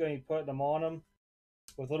up. He's going to be putting them on them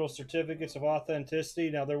with little certificates of authenticity.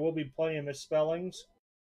 Now, there will be plenty of misspellings,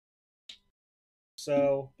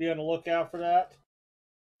 so be on the lookout for that.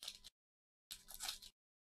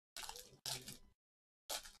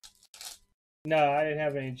 No, I didn't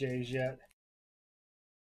have any J's yet.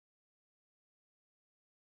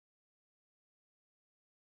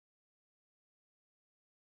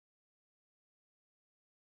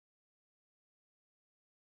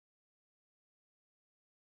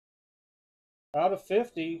 Out of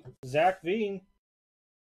 50, Zach Veen.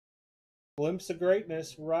 Glimpse of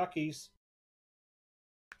Greatness, Rockies.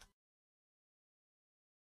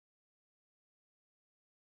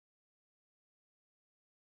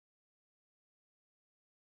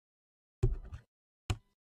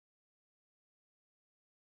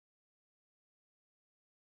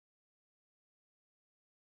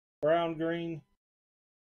 Brown Green.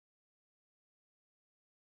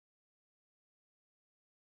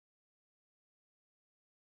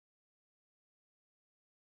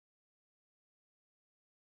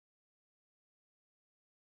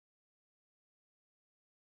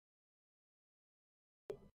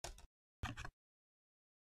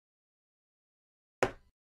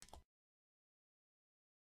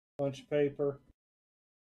 Bunch of paper.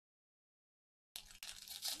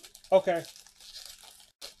 Okay.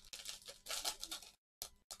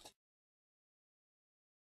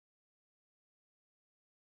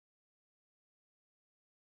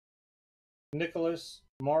 Nicholas,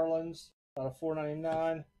 Marlins, out of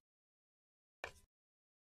 499.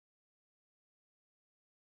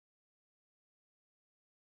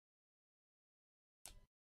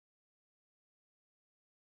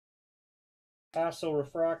 Hassel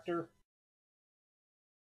Refractor.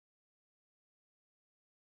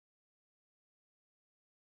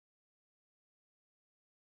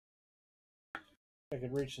 I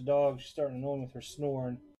could reach the dog. She's starting to annoy me with her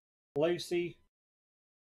snoring. Lacey.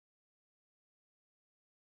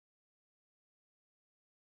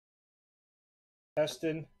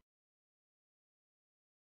 Heston.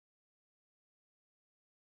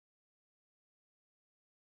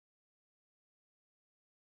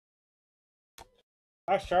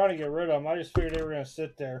 I was trying to get rid of them. I just figured they were going to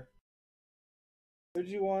sit there. Who'd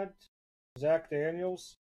you want? Zach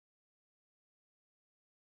Daniels.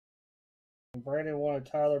 And Brandon wanted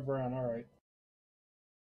Tyler Brown. All right.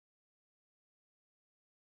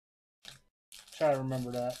 Try to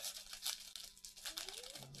remember that.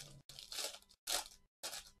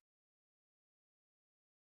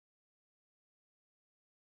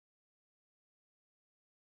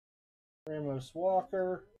 Ramos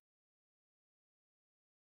Walker.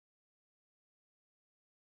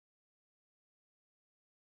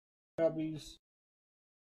 Cubbies.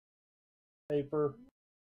 Paper.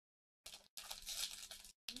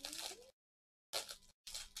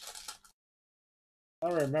 I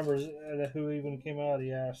don't remember who even came out of the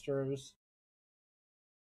Astros,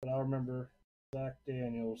 but I remember Zach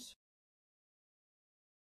Daniels.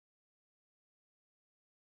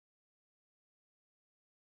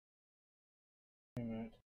 Wait a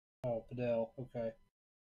minute. Oh, Padel. Okay.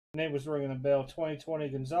 Name was ringing a bell. 2020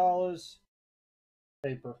 Gonzalez.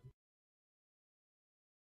 Paper.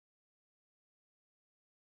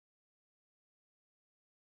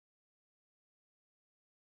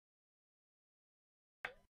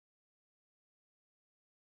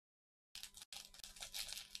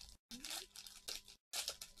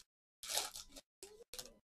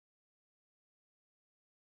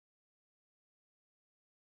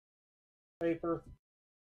 Paper.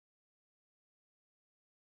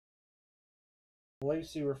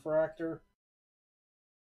 Lacey Refractor.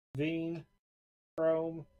 Veen.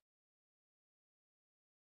 Chrome.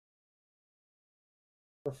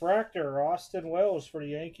 Refractor. Austin Wells for the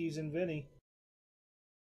Yankees and Vinny.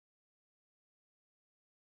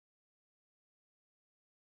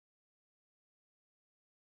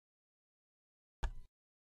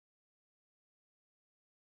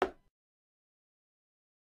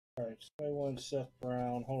 Alright, so I want Seth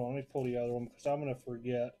Brown. Hold on, let me pull the other one because I'm going to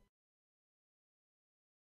forget.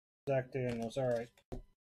 Zach Daniels. Alright.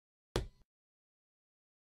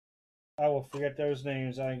 I will forget those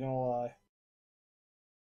names, I ain't going to lie.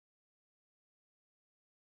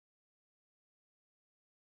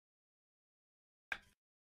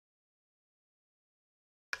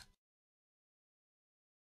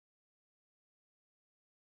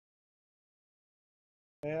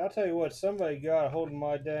 Man, I'll tell you what, somebody got a hold of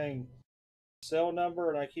my dang cell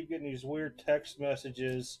number and I keep getting these weird text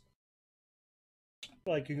messages.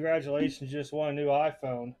 Like, congratulations, just won a new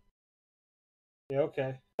iPhone. Yeah,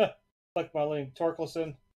 okay. Click my link.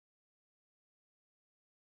 Torkelson.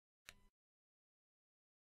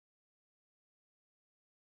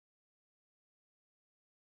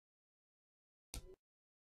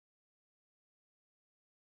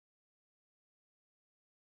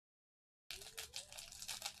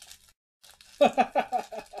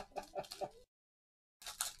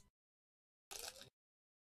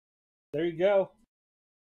 There you go.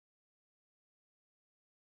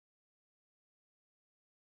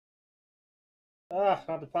 Ah,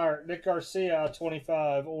 not the pirate. Nick Garcia,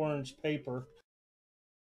 25, orange paper.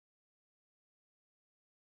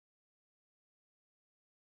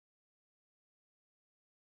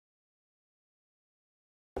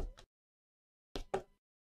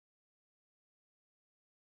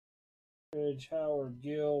 Ridge, Howard,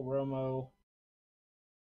 Gill, Romo,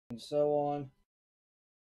 and so on.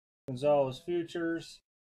 Gonzalez Futures.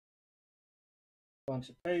 Bunch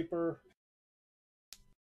of paper.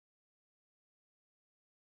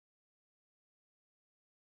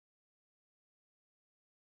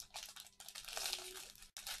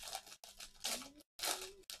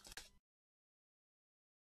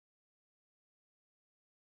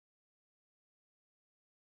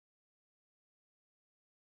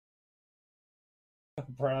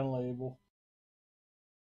 Brown label.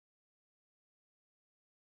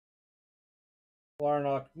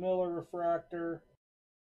 Larnock Miller refractor.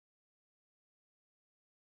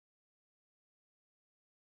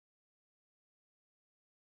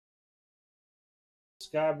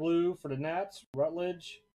 Sky Blue for the Nats,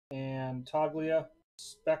 Rutledge, and Toglia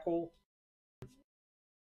Speckle.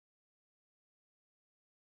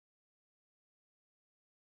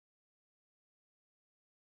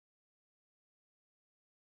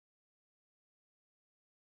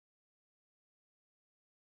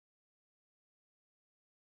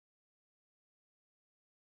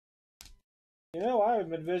 You know, I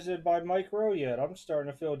haven't been visited by Mike Rowe yet. I'm starting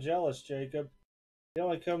to feel jealous, Jacob. He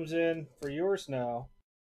only comes in for yours now.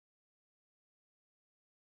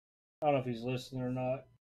 I don't know if he's listening or not.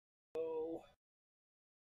 Oh.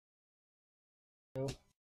 This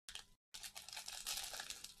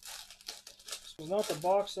was not the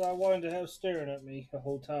box that I wanted to have staring at me the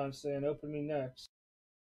whole time saying, open me next.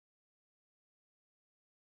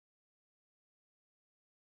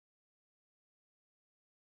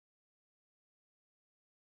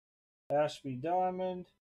 Ashby Diamond,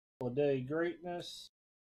 Day greatness.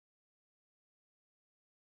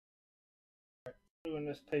 Doing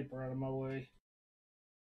this paper out of my way.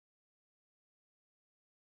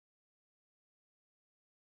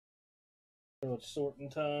 So it's sorting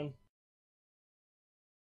time.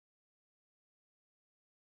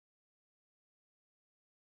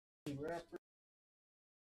 Wrapper.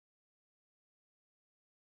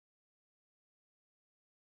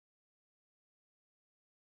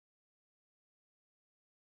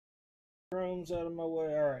 Chrome's out of my way.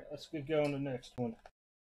 Alright, let's get going to the next one.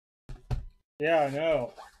 Yeah, I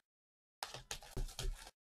know.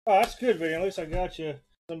 Oh, that's good, Vinny. At least I got you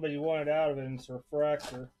somebody you wanted out of it, and it's a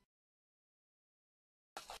refractor.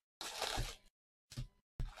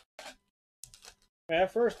 Man,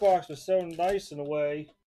 that first box was so nice in a way.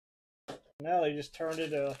 Now they just turned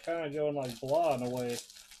it kind of going like blah in a way.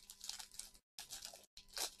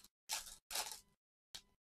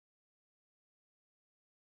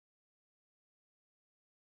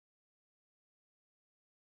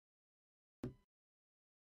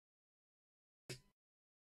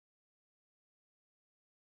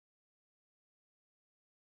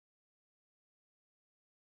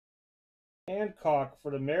 Hancock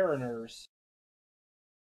for the Mariners.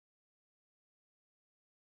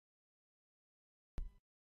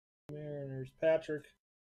 Mariners, Patrick.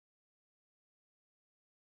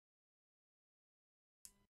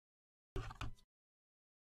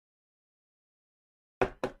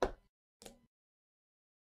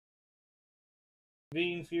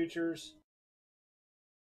 Bean futures.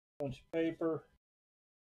 Bunch of paper.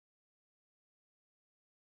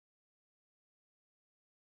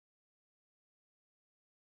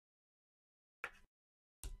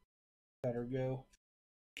 Better go.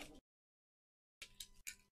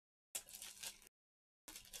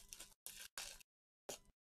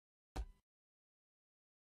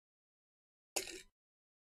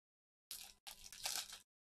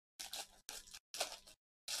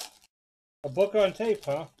 A book on tape,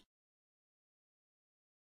 huh?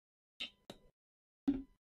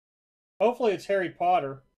 Hopefully it's Harry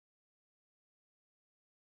Potter.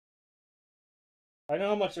 I know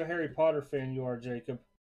how much a Harry Potter fan you are, Jacob.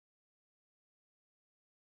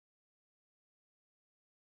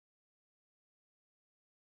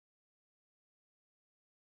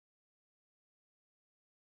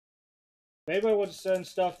 Maybe I would send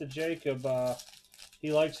stuff to Jacob.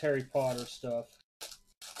 He likes Harry Potter stuff.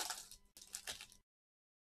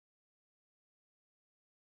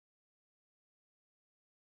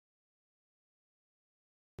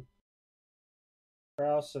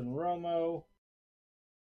 Krause and Romo.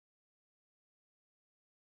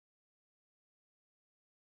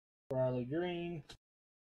 Riley Green.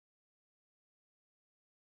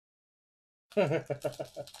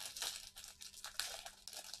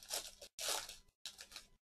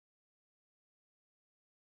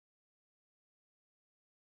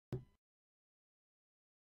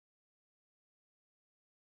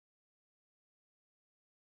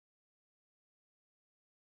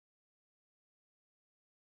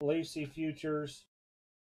 Lacey futures.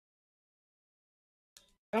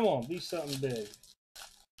 Come on, be something big.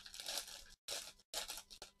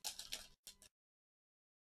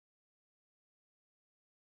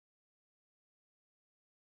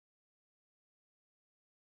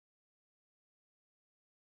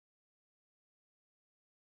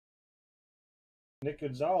 Nick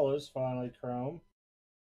Gonzalez finally chrome.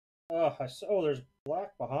 Oh, there's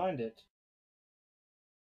black behind it.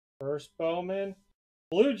 First Bowman.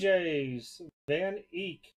 Blue Jays. Van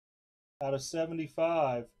Eek out of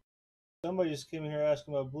 75. Somebody just came in here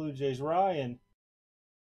asking about Blue Jays. Ryan.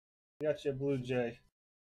 Got you a Blue Jay.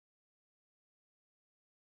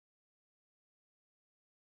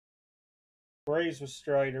 Braves with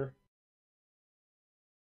Strider.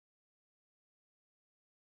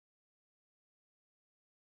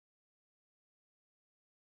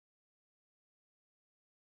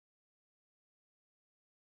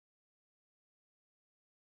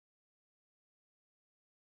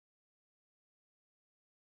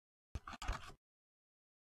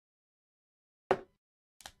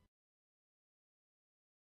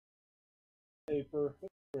 Paper. We're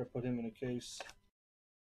going to put him in a case.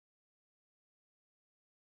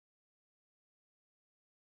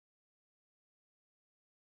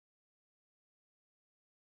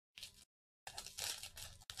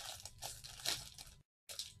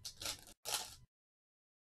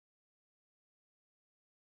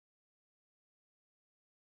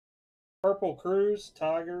 Purple Cruise,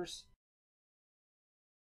 Tigers.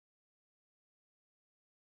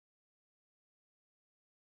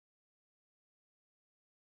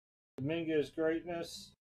 Dominguez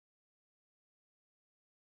Greatness.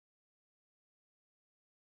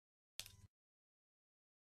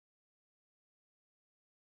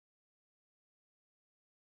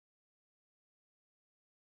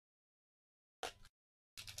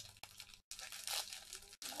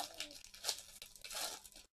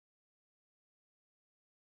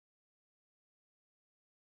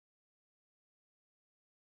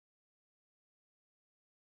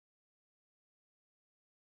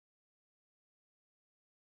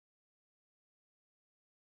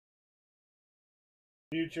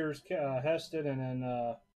 Futures, Heston, and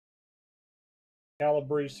then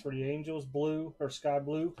Calabrese for the Angels, blue or sky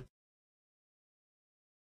blue.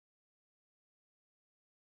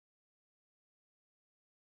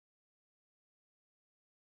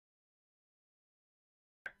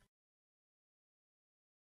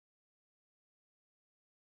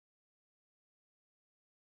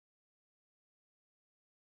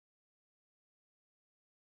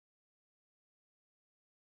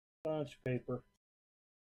 Bunch of paper.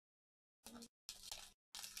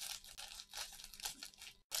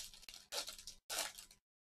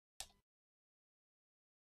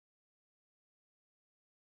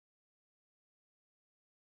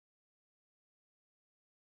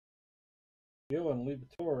 Gil and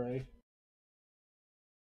Liberatore.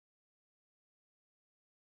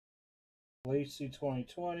 Lacey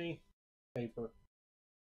 2020. Paper.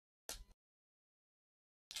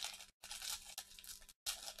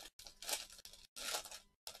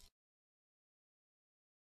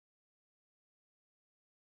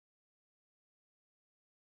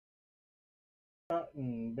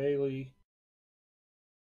 Cotton, Bailey.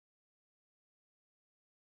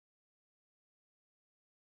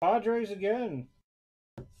 Padres again.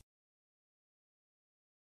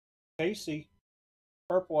 Casey.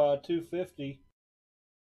 Purple out 250.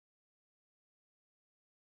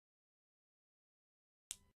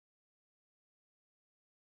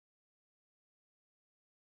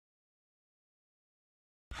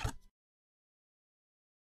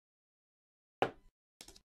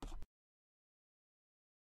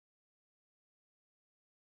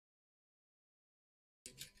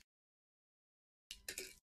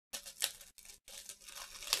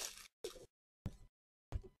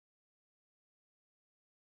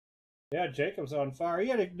 Yeah, Jacob's on fire. He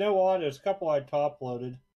had no autos, a couple I top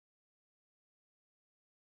loaded.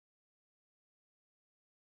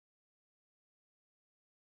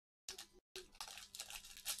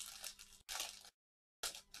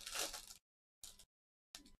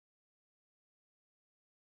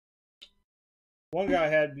 One guy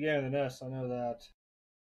had beginning of the nest, I know that.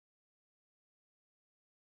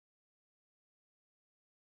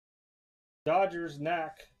 Dodgers,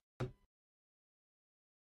 Knack.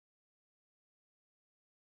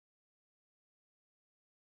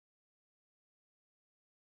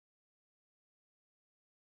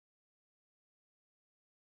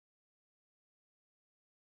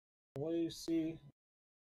 Lacey.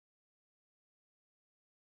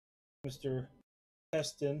 Mr.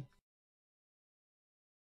 Heston.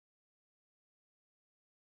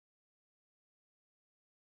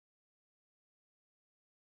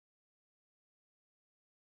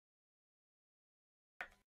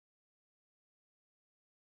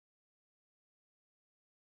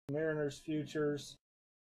 Mariners futures.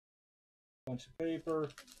 Bunch of paper.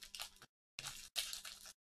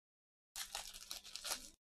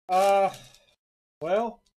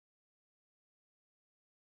 Well,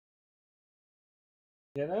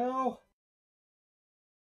 you know,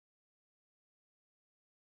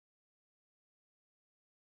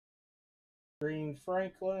 Green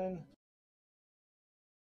Franklin.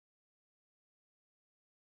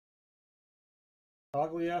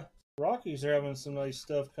 Paglia. Rockies are having some nice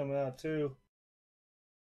stuff coming out too.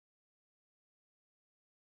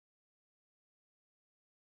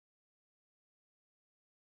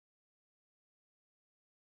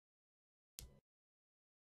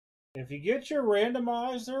 If you get your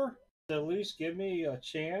randomizer, to at least give me a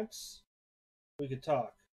chance, we could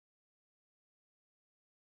talk.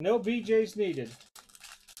 No BJs needed.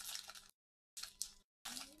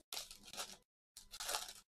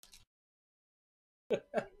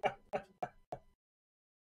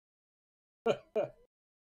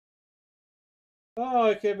 Oh,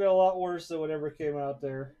 it could have been a lot worse than whatever came out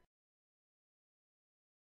there.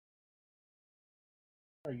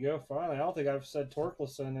 There you go, finally. I don't think I've said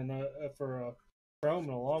Torkelson for a Chrome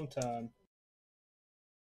in a long time.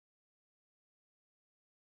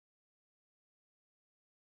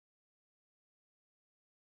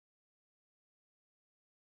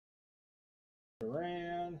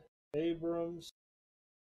 Duran, Abrams.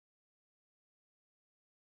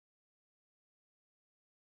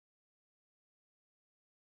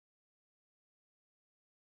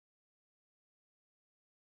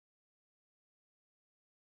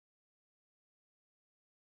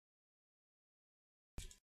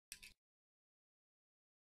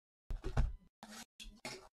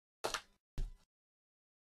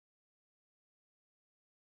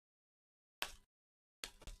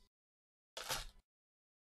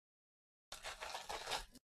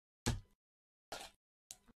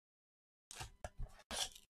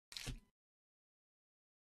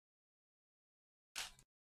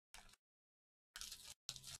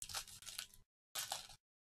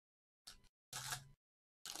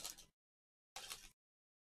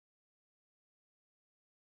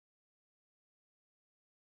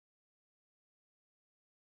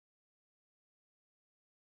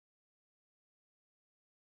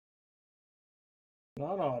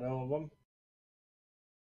 Non-auto of them.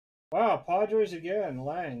 Wow, Padres again.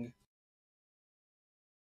 Lang.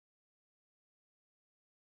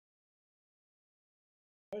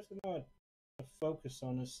 Why is it not a focus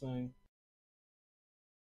on this thing?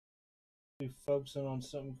 Be focusing on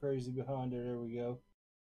something crazy behind it. There we go.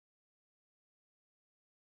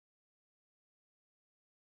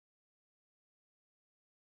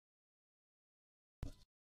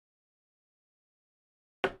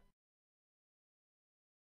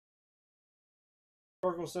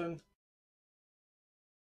 Torkelson.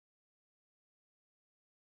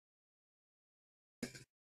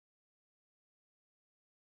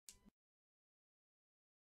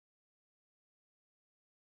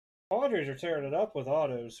 Padres are tearing it up with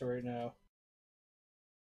autos right now.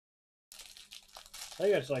 I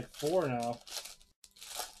think it's like 4 now.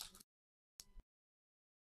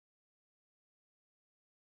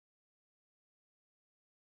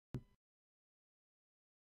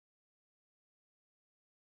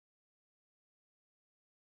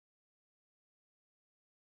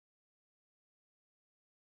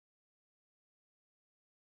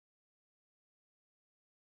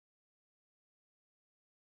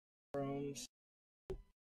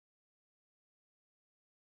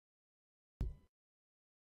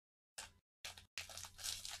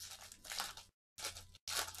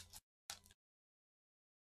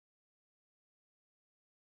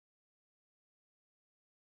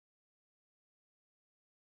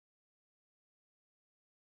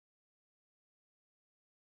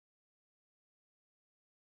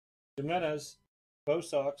 Jimenez, Bo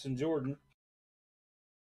Sox, and Jordan.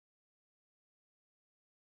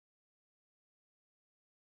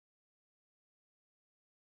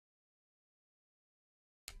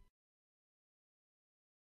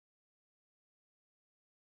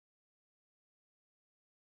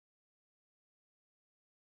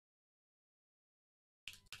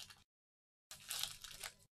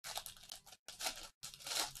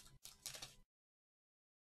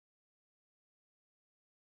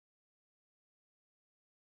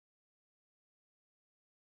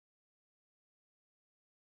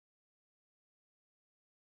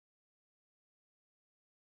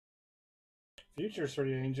 Futures for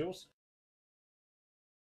the Angels.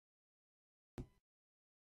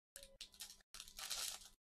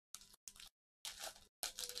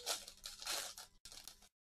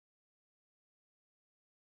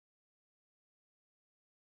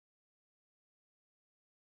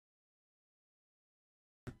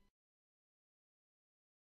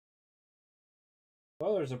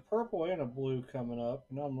 Well, there's a purple and a blue coming up.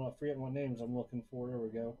 Now I'm not forgetting what names I'm looking for. There we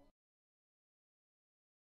go.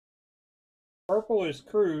 Purple is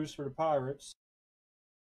Cruz for the Pirates.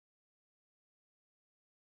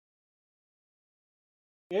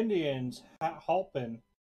 Indians, Halpin.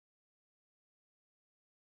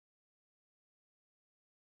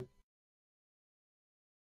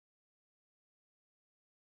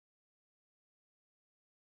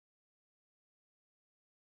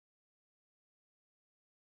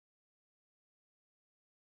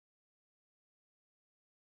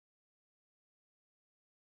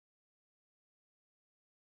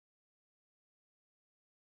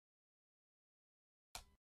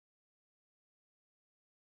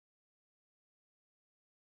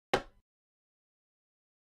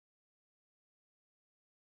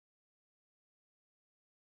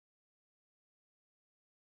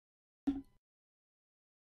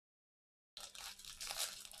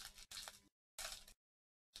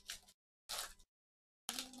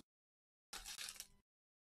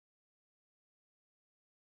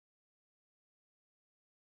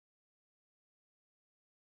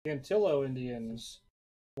 Antillo Indians,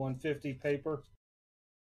 150 paper.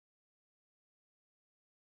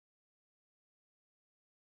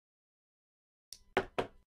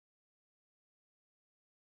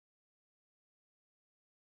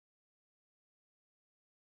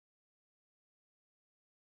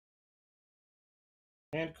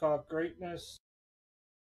 Hancock Greatness.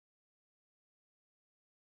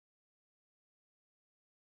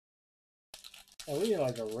 Oh, we need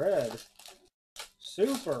like a red.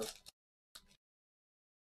 Super.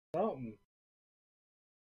 Something.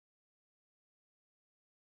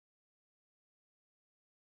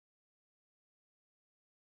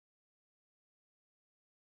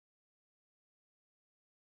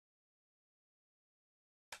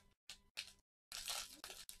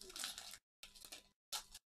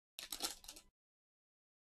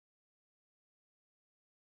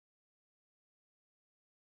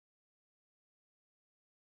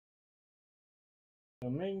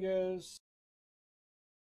 Dominguez.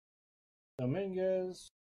 Dominguez.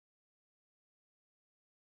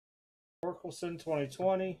 Orkelson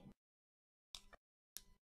 2020.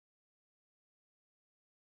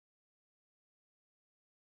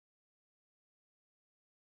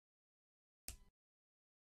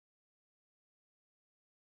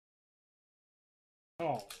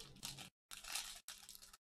 Oh.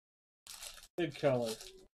 Big color.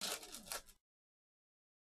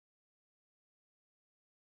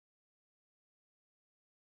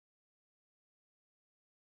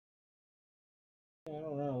 I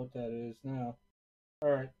don't know what that is now.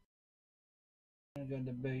 Alright. I'm going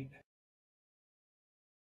to debate.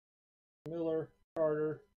 Miller,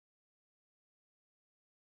 Carter.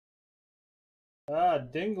 Ah,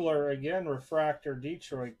 Dingler again, refractor,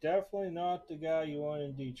 Detroit. Definitely not the guy you want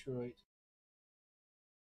in Detroit.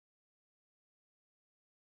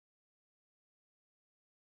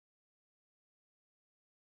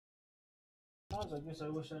 I guess I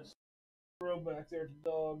wish I'd throw back there to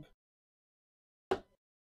dog.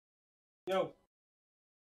 Yo.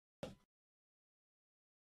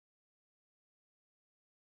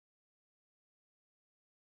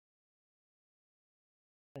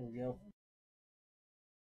 There we go.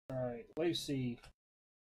 Alright, Lacey.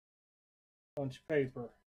 Bunch of paper.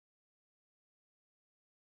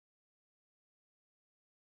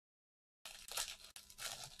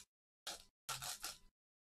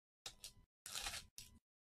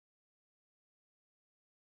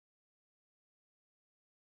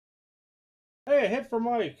 Hey, a hit for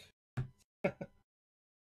Mike.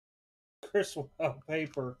 Criswell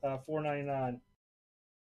paper, $4.99.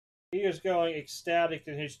 He is going ecstatic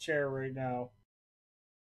in his chair right now.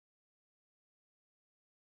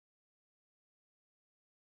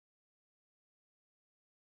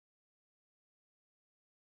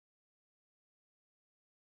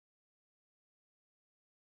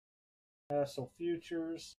 Hassel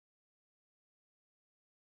Futures.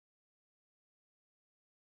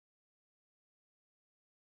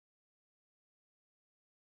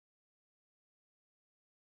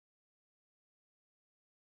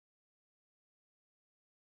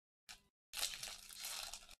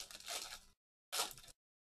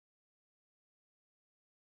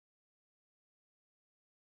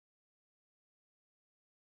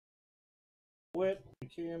 Witt,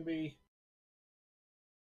 Canby.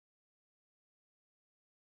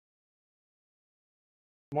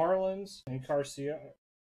 Marlins and Carcione.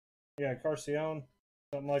 Yeah, Carcione.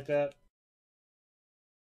 Something like that.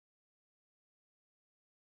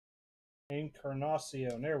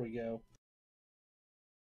 Encarnacion. There we go.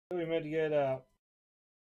 Who we meant to get out?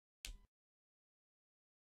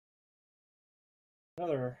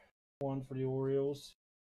 Another one for the Orioles.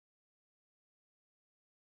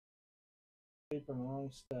 Paper in the wrong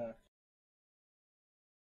stack.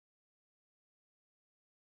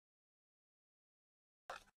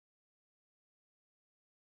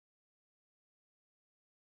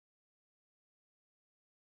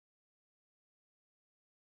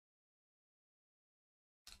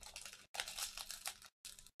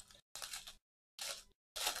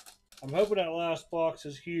 I'm hoping that last box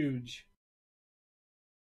is huge.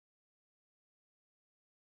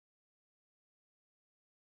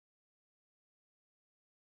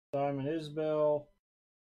 Simon Isbell,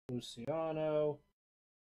 Luciano.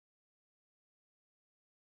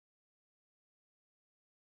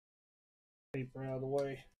 Paper out of the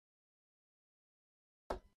way.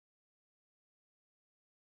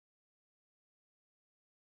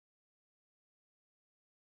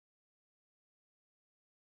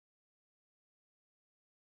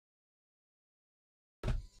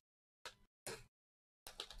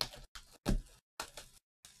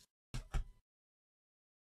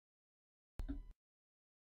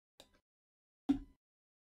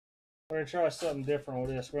 We're going to try something different with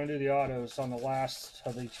this. We're going to do the autos on the last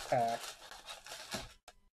of each pack.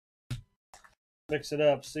 Mix it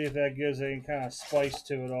up, see if that gives any kind of spice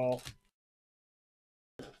to it all.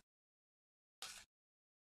 You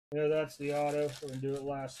know, that's the auto. We're going to do it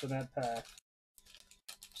last in that pack.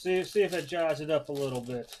 See if it jazz it up a little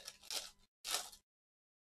bit.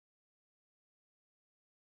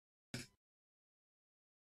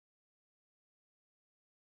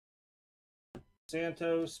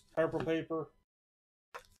 Santos, purple paper.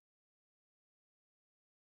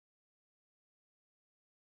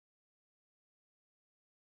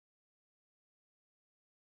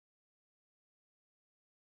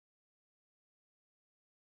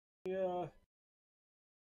 Yeah.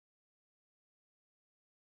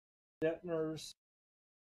 Detmers.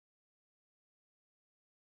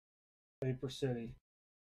 Paper City.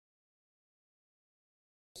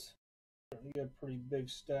 You got a pretty big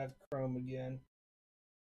stack of chrome again.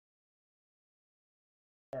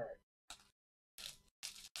 All right.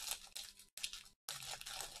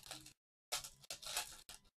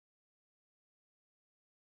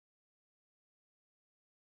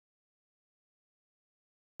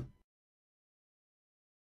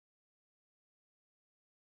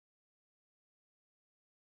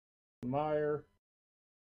 Meyer.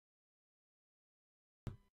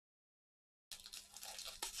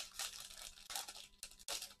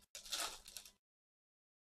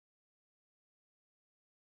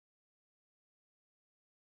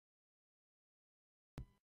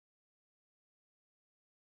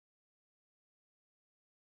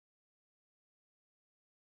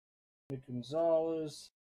 Gonzalez.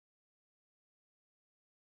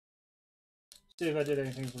 See if I did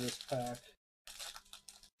anything for this pack.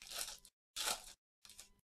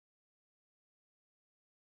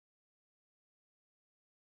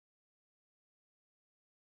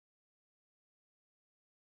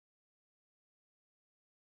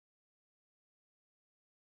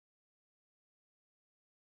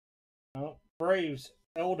 Oh, Braves,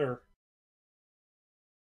 Elder.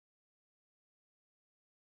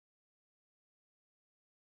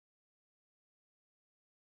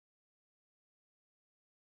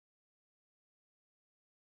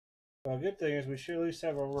 Well, good thing is we should at least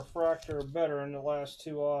have a refractor or better in the last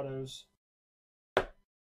two autos. I'm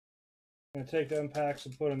going to take them packs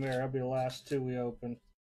and put them there. That'll be the last two we open.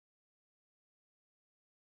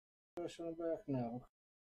 Push on the back? No.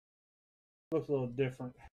 Looks a little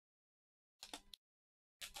different.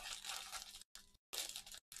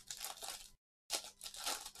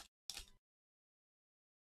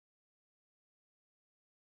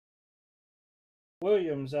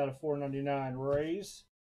 Williams out of 499. Rays.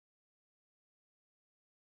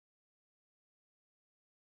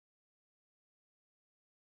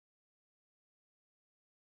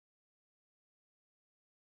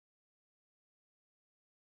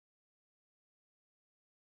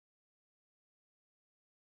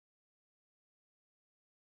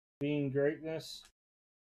 Being greatness.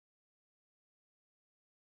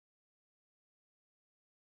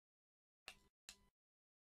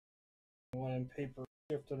 One in paper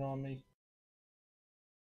shifted on me.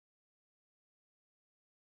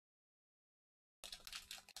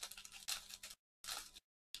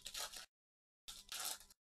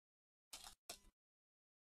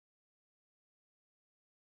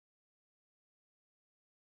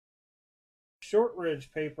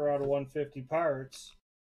 Shortridge paper out of 150 Pirates.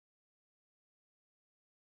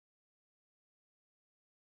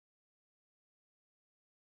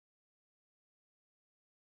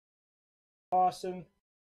 Lawson.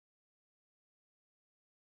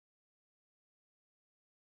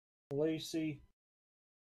 Lacey.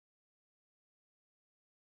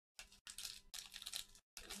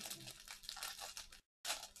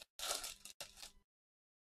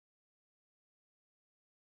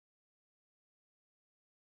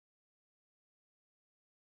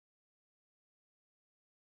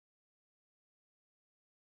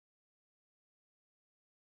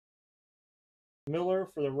 Miller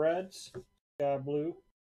for the Reds. Sky blue.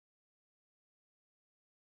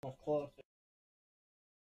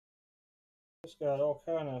 It's got all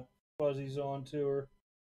kind of fuzzies on to her.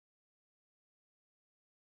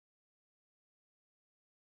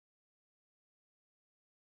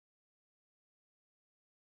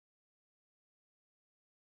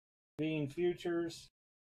 Bean Futures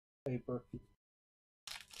paper.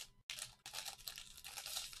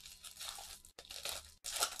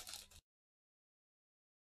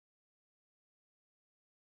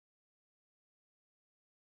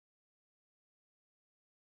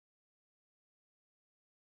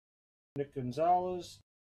 Nick Gonzalez.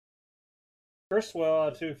 Criswell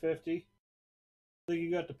out of 250. I think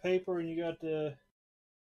you got the paper and you got the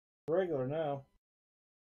regular now.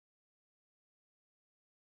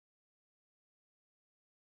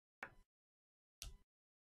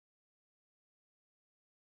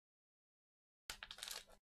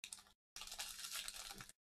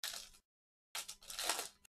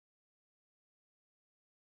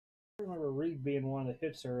 I remember Reed being one of the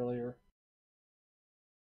hits earlier.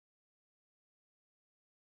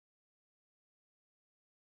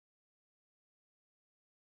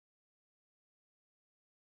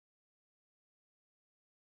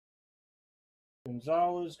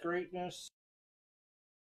 Gonzalez greatness.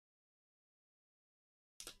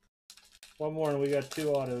 One more, and we got two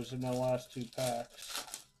autos in the last two packs.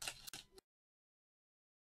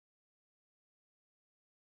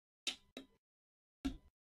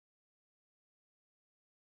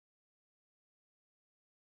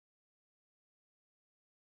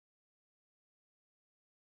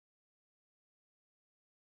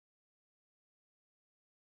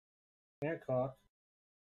 Hancock.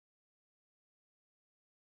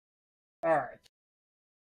 All right.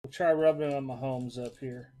 We'll try rubbing on Mahomes up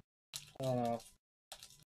here. I don't know.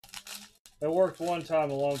 It worked one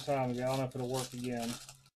time a long time ago. I don't know if it'll work again.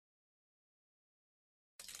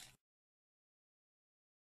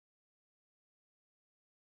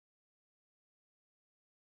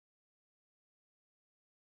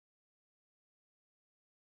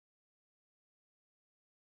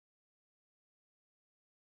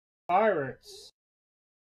 Pirates.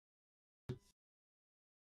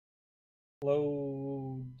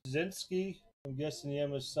 Lodzinski. I'm guessing the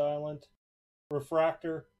M is silent.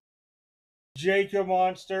 Refractor. Jacob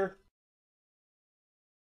Monster.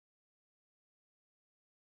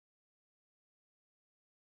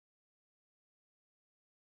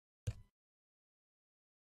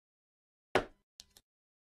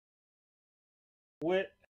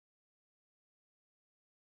 Wit.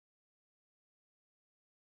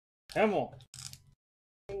 Hemel.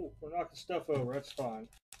 Oh, we're knocking stuff over. That's fine.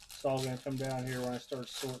 It's all going to come down here when I start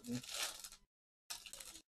sorting.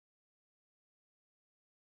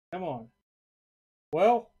 Come on.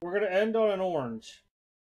 Well, we're going to end on an orange.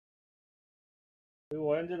 We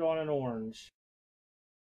will end it on an orange.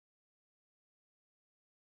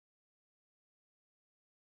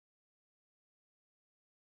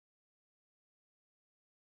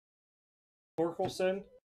 Torkelson.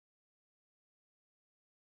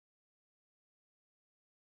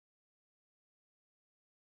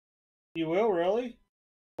 You will, really?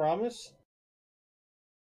 Promise?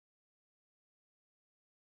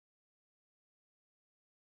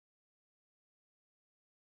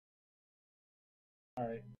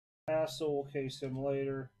 Alright. Hassel, we'll case him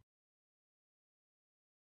later.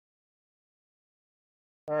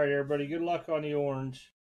 Alright, everybody. Good luck on the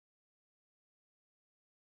orange.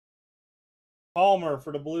 Palmer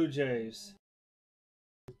for the Blue Jays.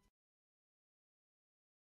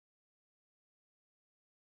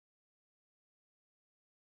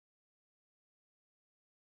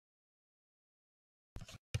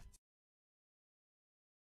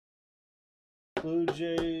 Blue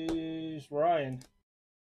Jays, Ryan.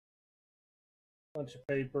 Bunch of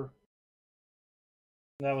paper.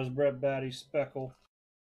 That was Brett Batty's Speckle.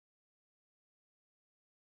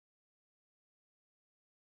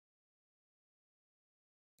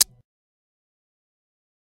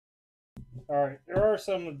 Alright, there are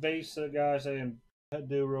some basic guys I didn't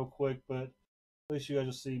do real quick, but at least you guys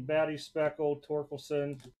will see. Batty, Speckle,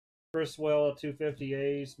 Torkelson, Criswell, 250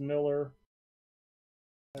 A's, Miller.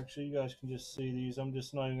 Actually, you guys can just see these. I'm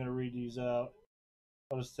just not even going to read these out.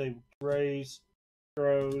 I'll just say Rays,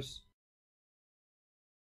 Stros,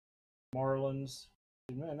 Marlins.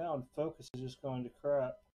 Man, now in focus is just going to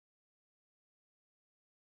crap.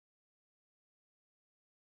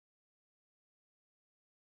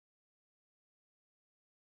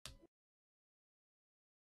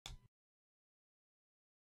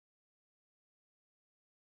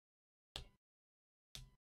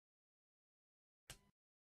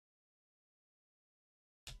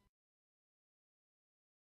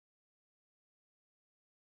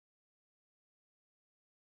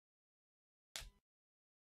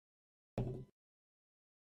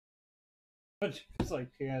 It's like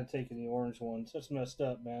kind of taking the orange ones. That's messed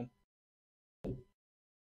up, man.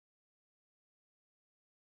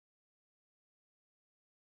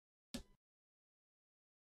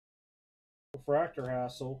 Refractor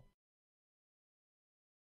Hassel.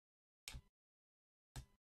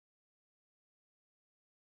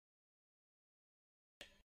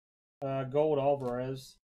 Gold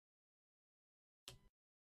Alvarez.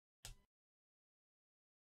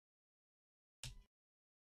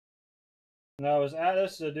 No, it was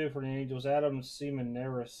this is a different Angels. Adam Seaman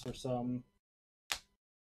Neris or something.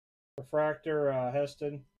 Refractor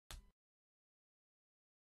Heston.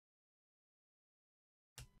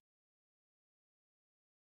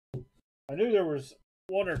 I knew there was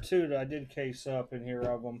one or two that I did case up in here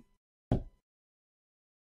of them.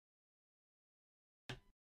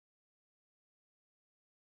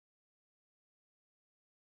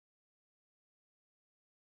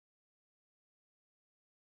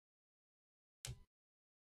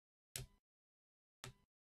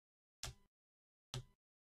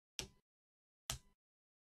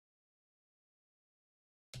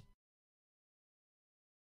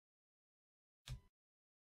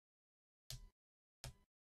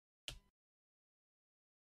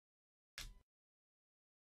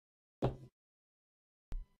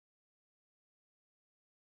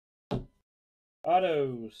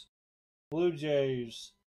 Autos. Blue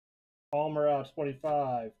Jays. Palmer out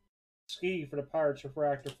 25. Ski for the Pirates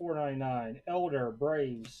Refractor 499. Elder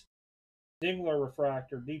Braves. Dingler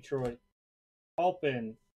Refractor Detroit.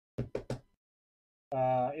 Halpin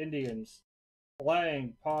Indians.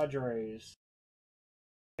 Lang Padres.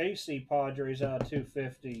 Casey Padres out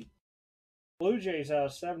 250. Blue Jays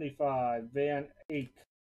out 75. Van Eyck.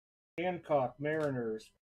 Hancock Mariners.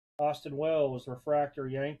 Austin Wells Refractor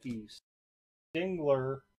Yankees.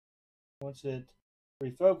 Dingler, once it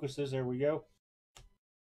refocuses, there we go.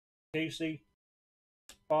 Casey,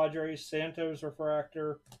 Padres, Santos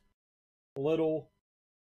Refractor, Little,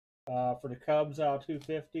 For the Cubs, out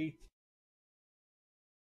 250.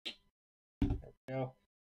 There we go.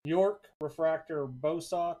 York refractor Bo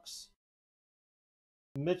Sox.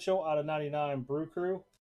 Mitchell out of 99 Brew Crew.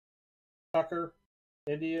 Tucker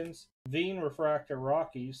Indians. Veen refractor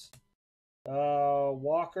Rockies.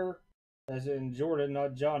 Walker, as in Jordan,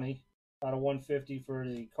 not Johnny, out of 150 for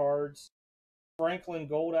the Cards. Franklin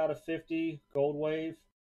Gold out of 50 Gold Wave.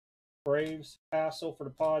 Braves. Castle for the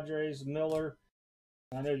Padres. Miller.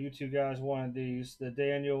 I know you two guys wanted these, the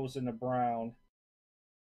Daniels and the Brown.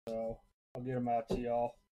 So I'll get them out to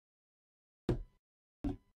y'all.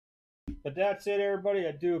 But that's it, everybody.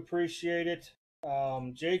 I do appreciate it.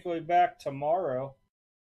 Jake will be back tomorrow.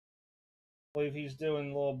 I believe he's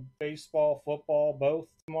doing a little baseball, football, both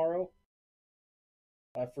tomorrow.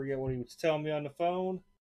 I forget what he was telling me on the phone.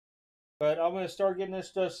 But I'm going to start getting this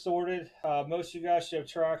stuff sorted. Most of you guys should have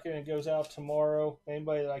tracking. It goes out tomorrow.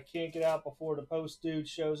 Anybody that I can't get out before the post dude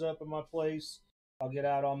shows up at my place, I'll get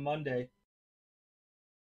out on Monday.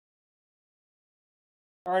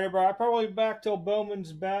 All right, everybody. I'll probably be back till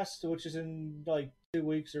Bowman's Best, which is in like 2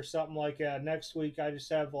 weeks or something like that. Next week, I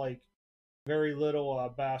just have like very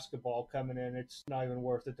little basketball coming in. It's not even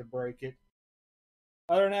worth it to break it.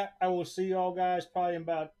 Other than that, I will see y'all guys probably in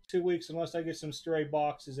about 2 weeks, unless I get some stray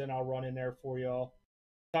boxes and I'll run in there for y'all.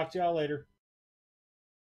 Talk to y'all later.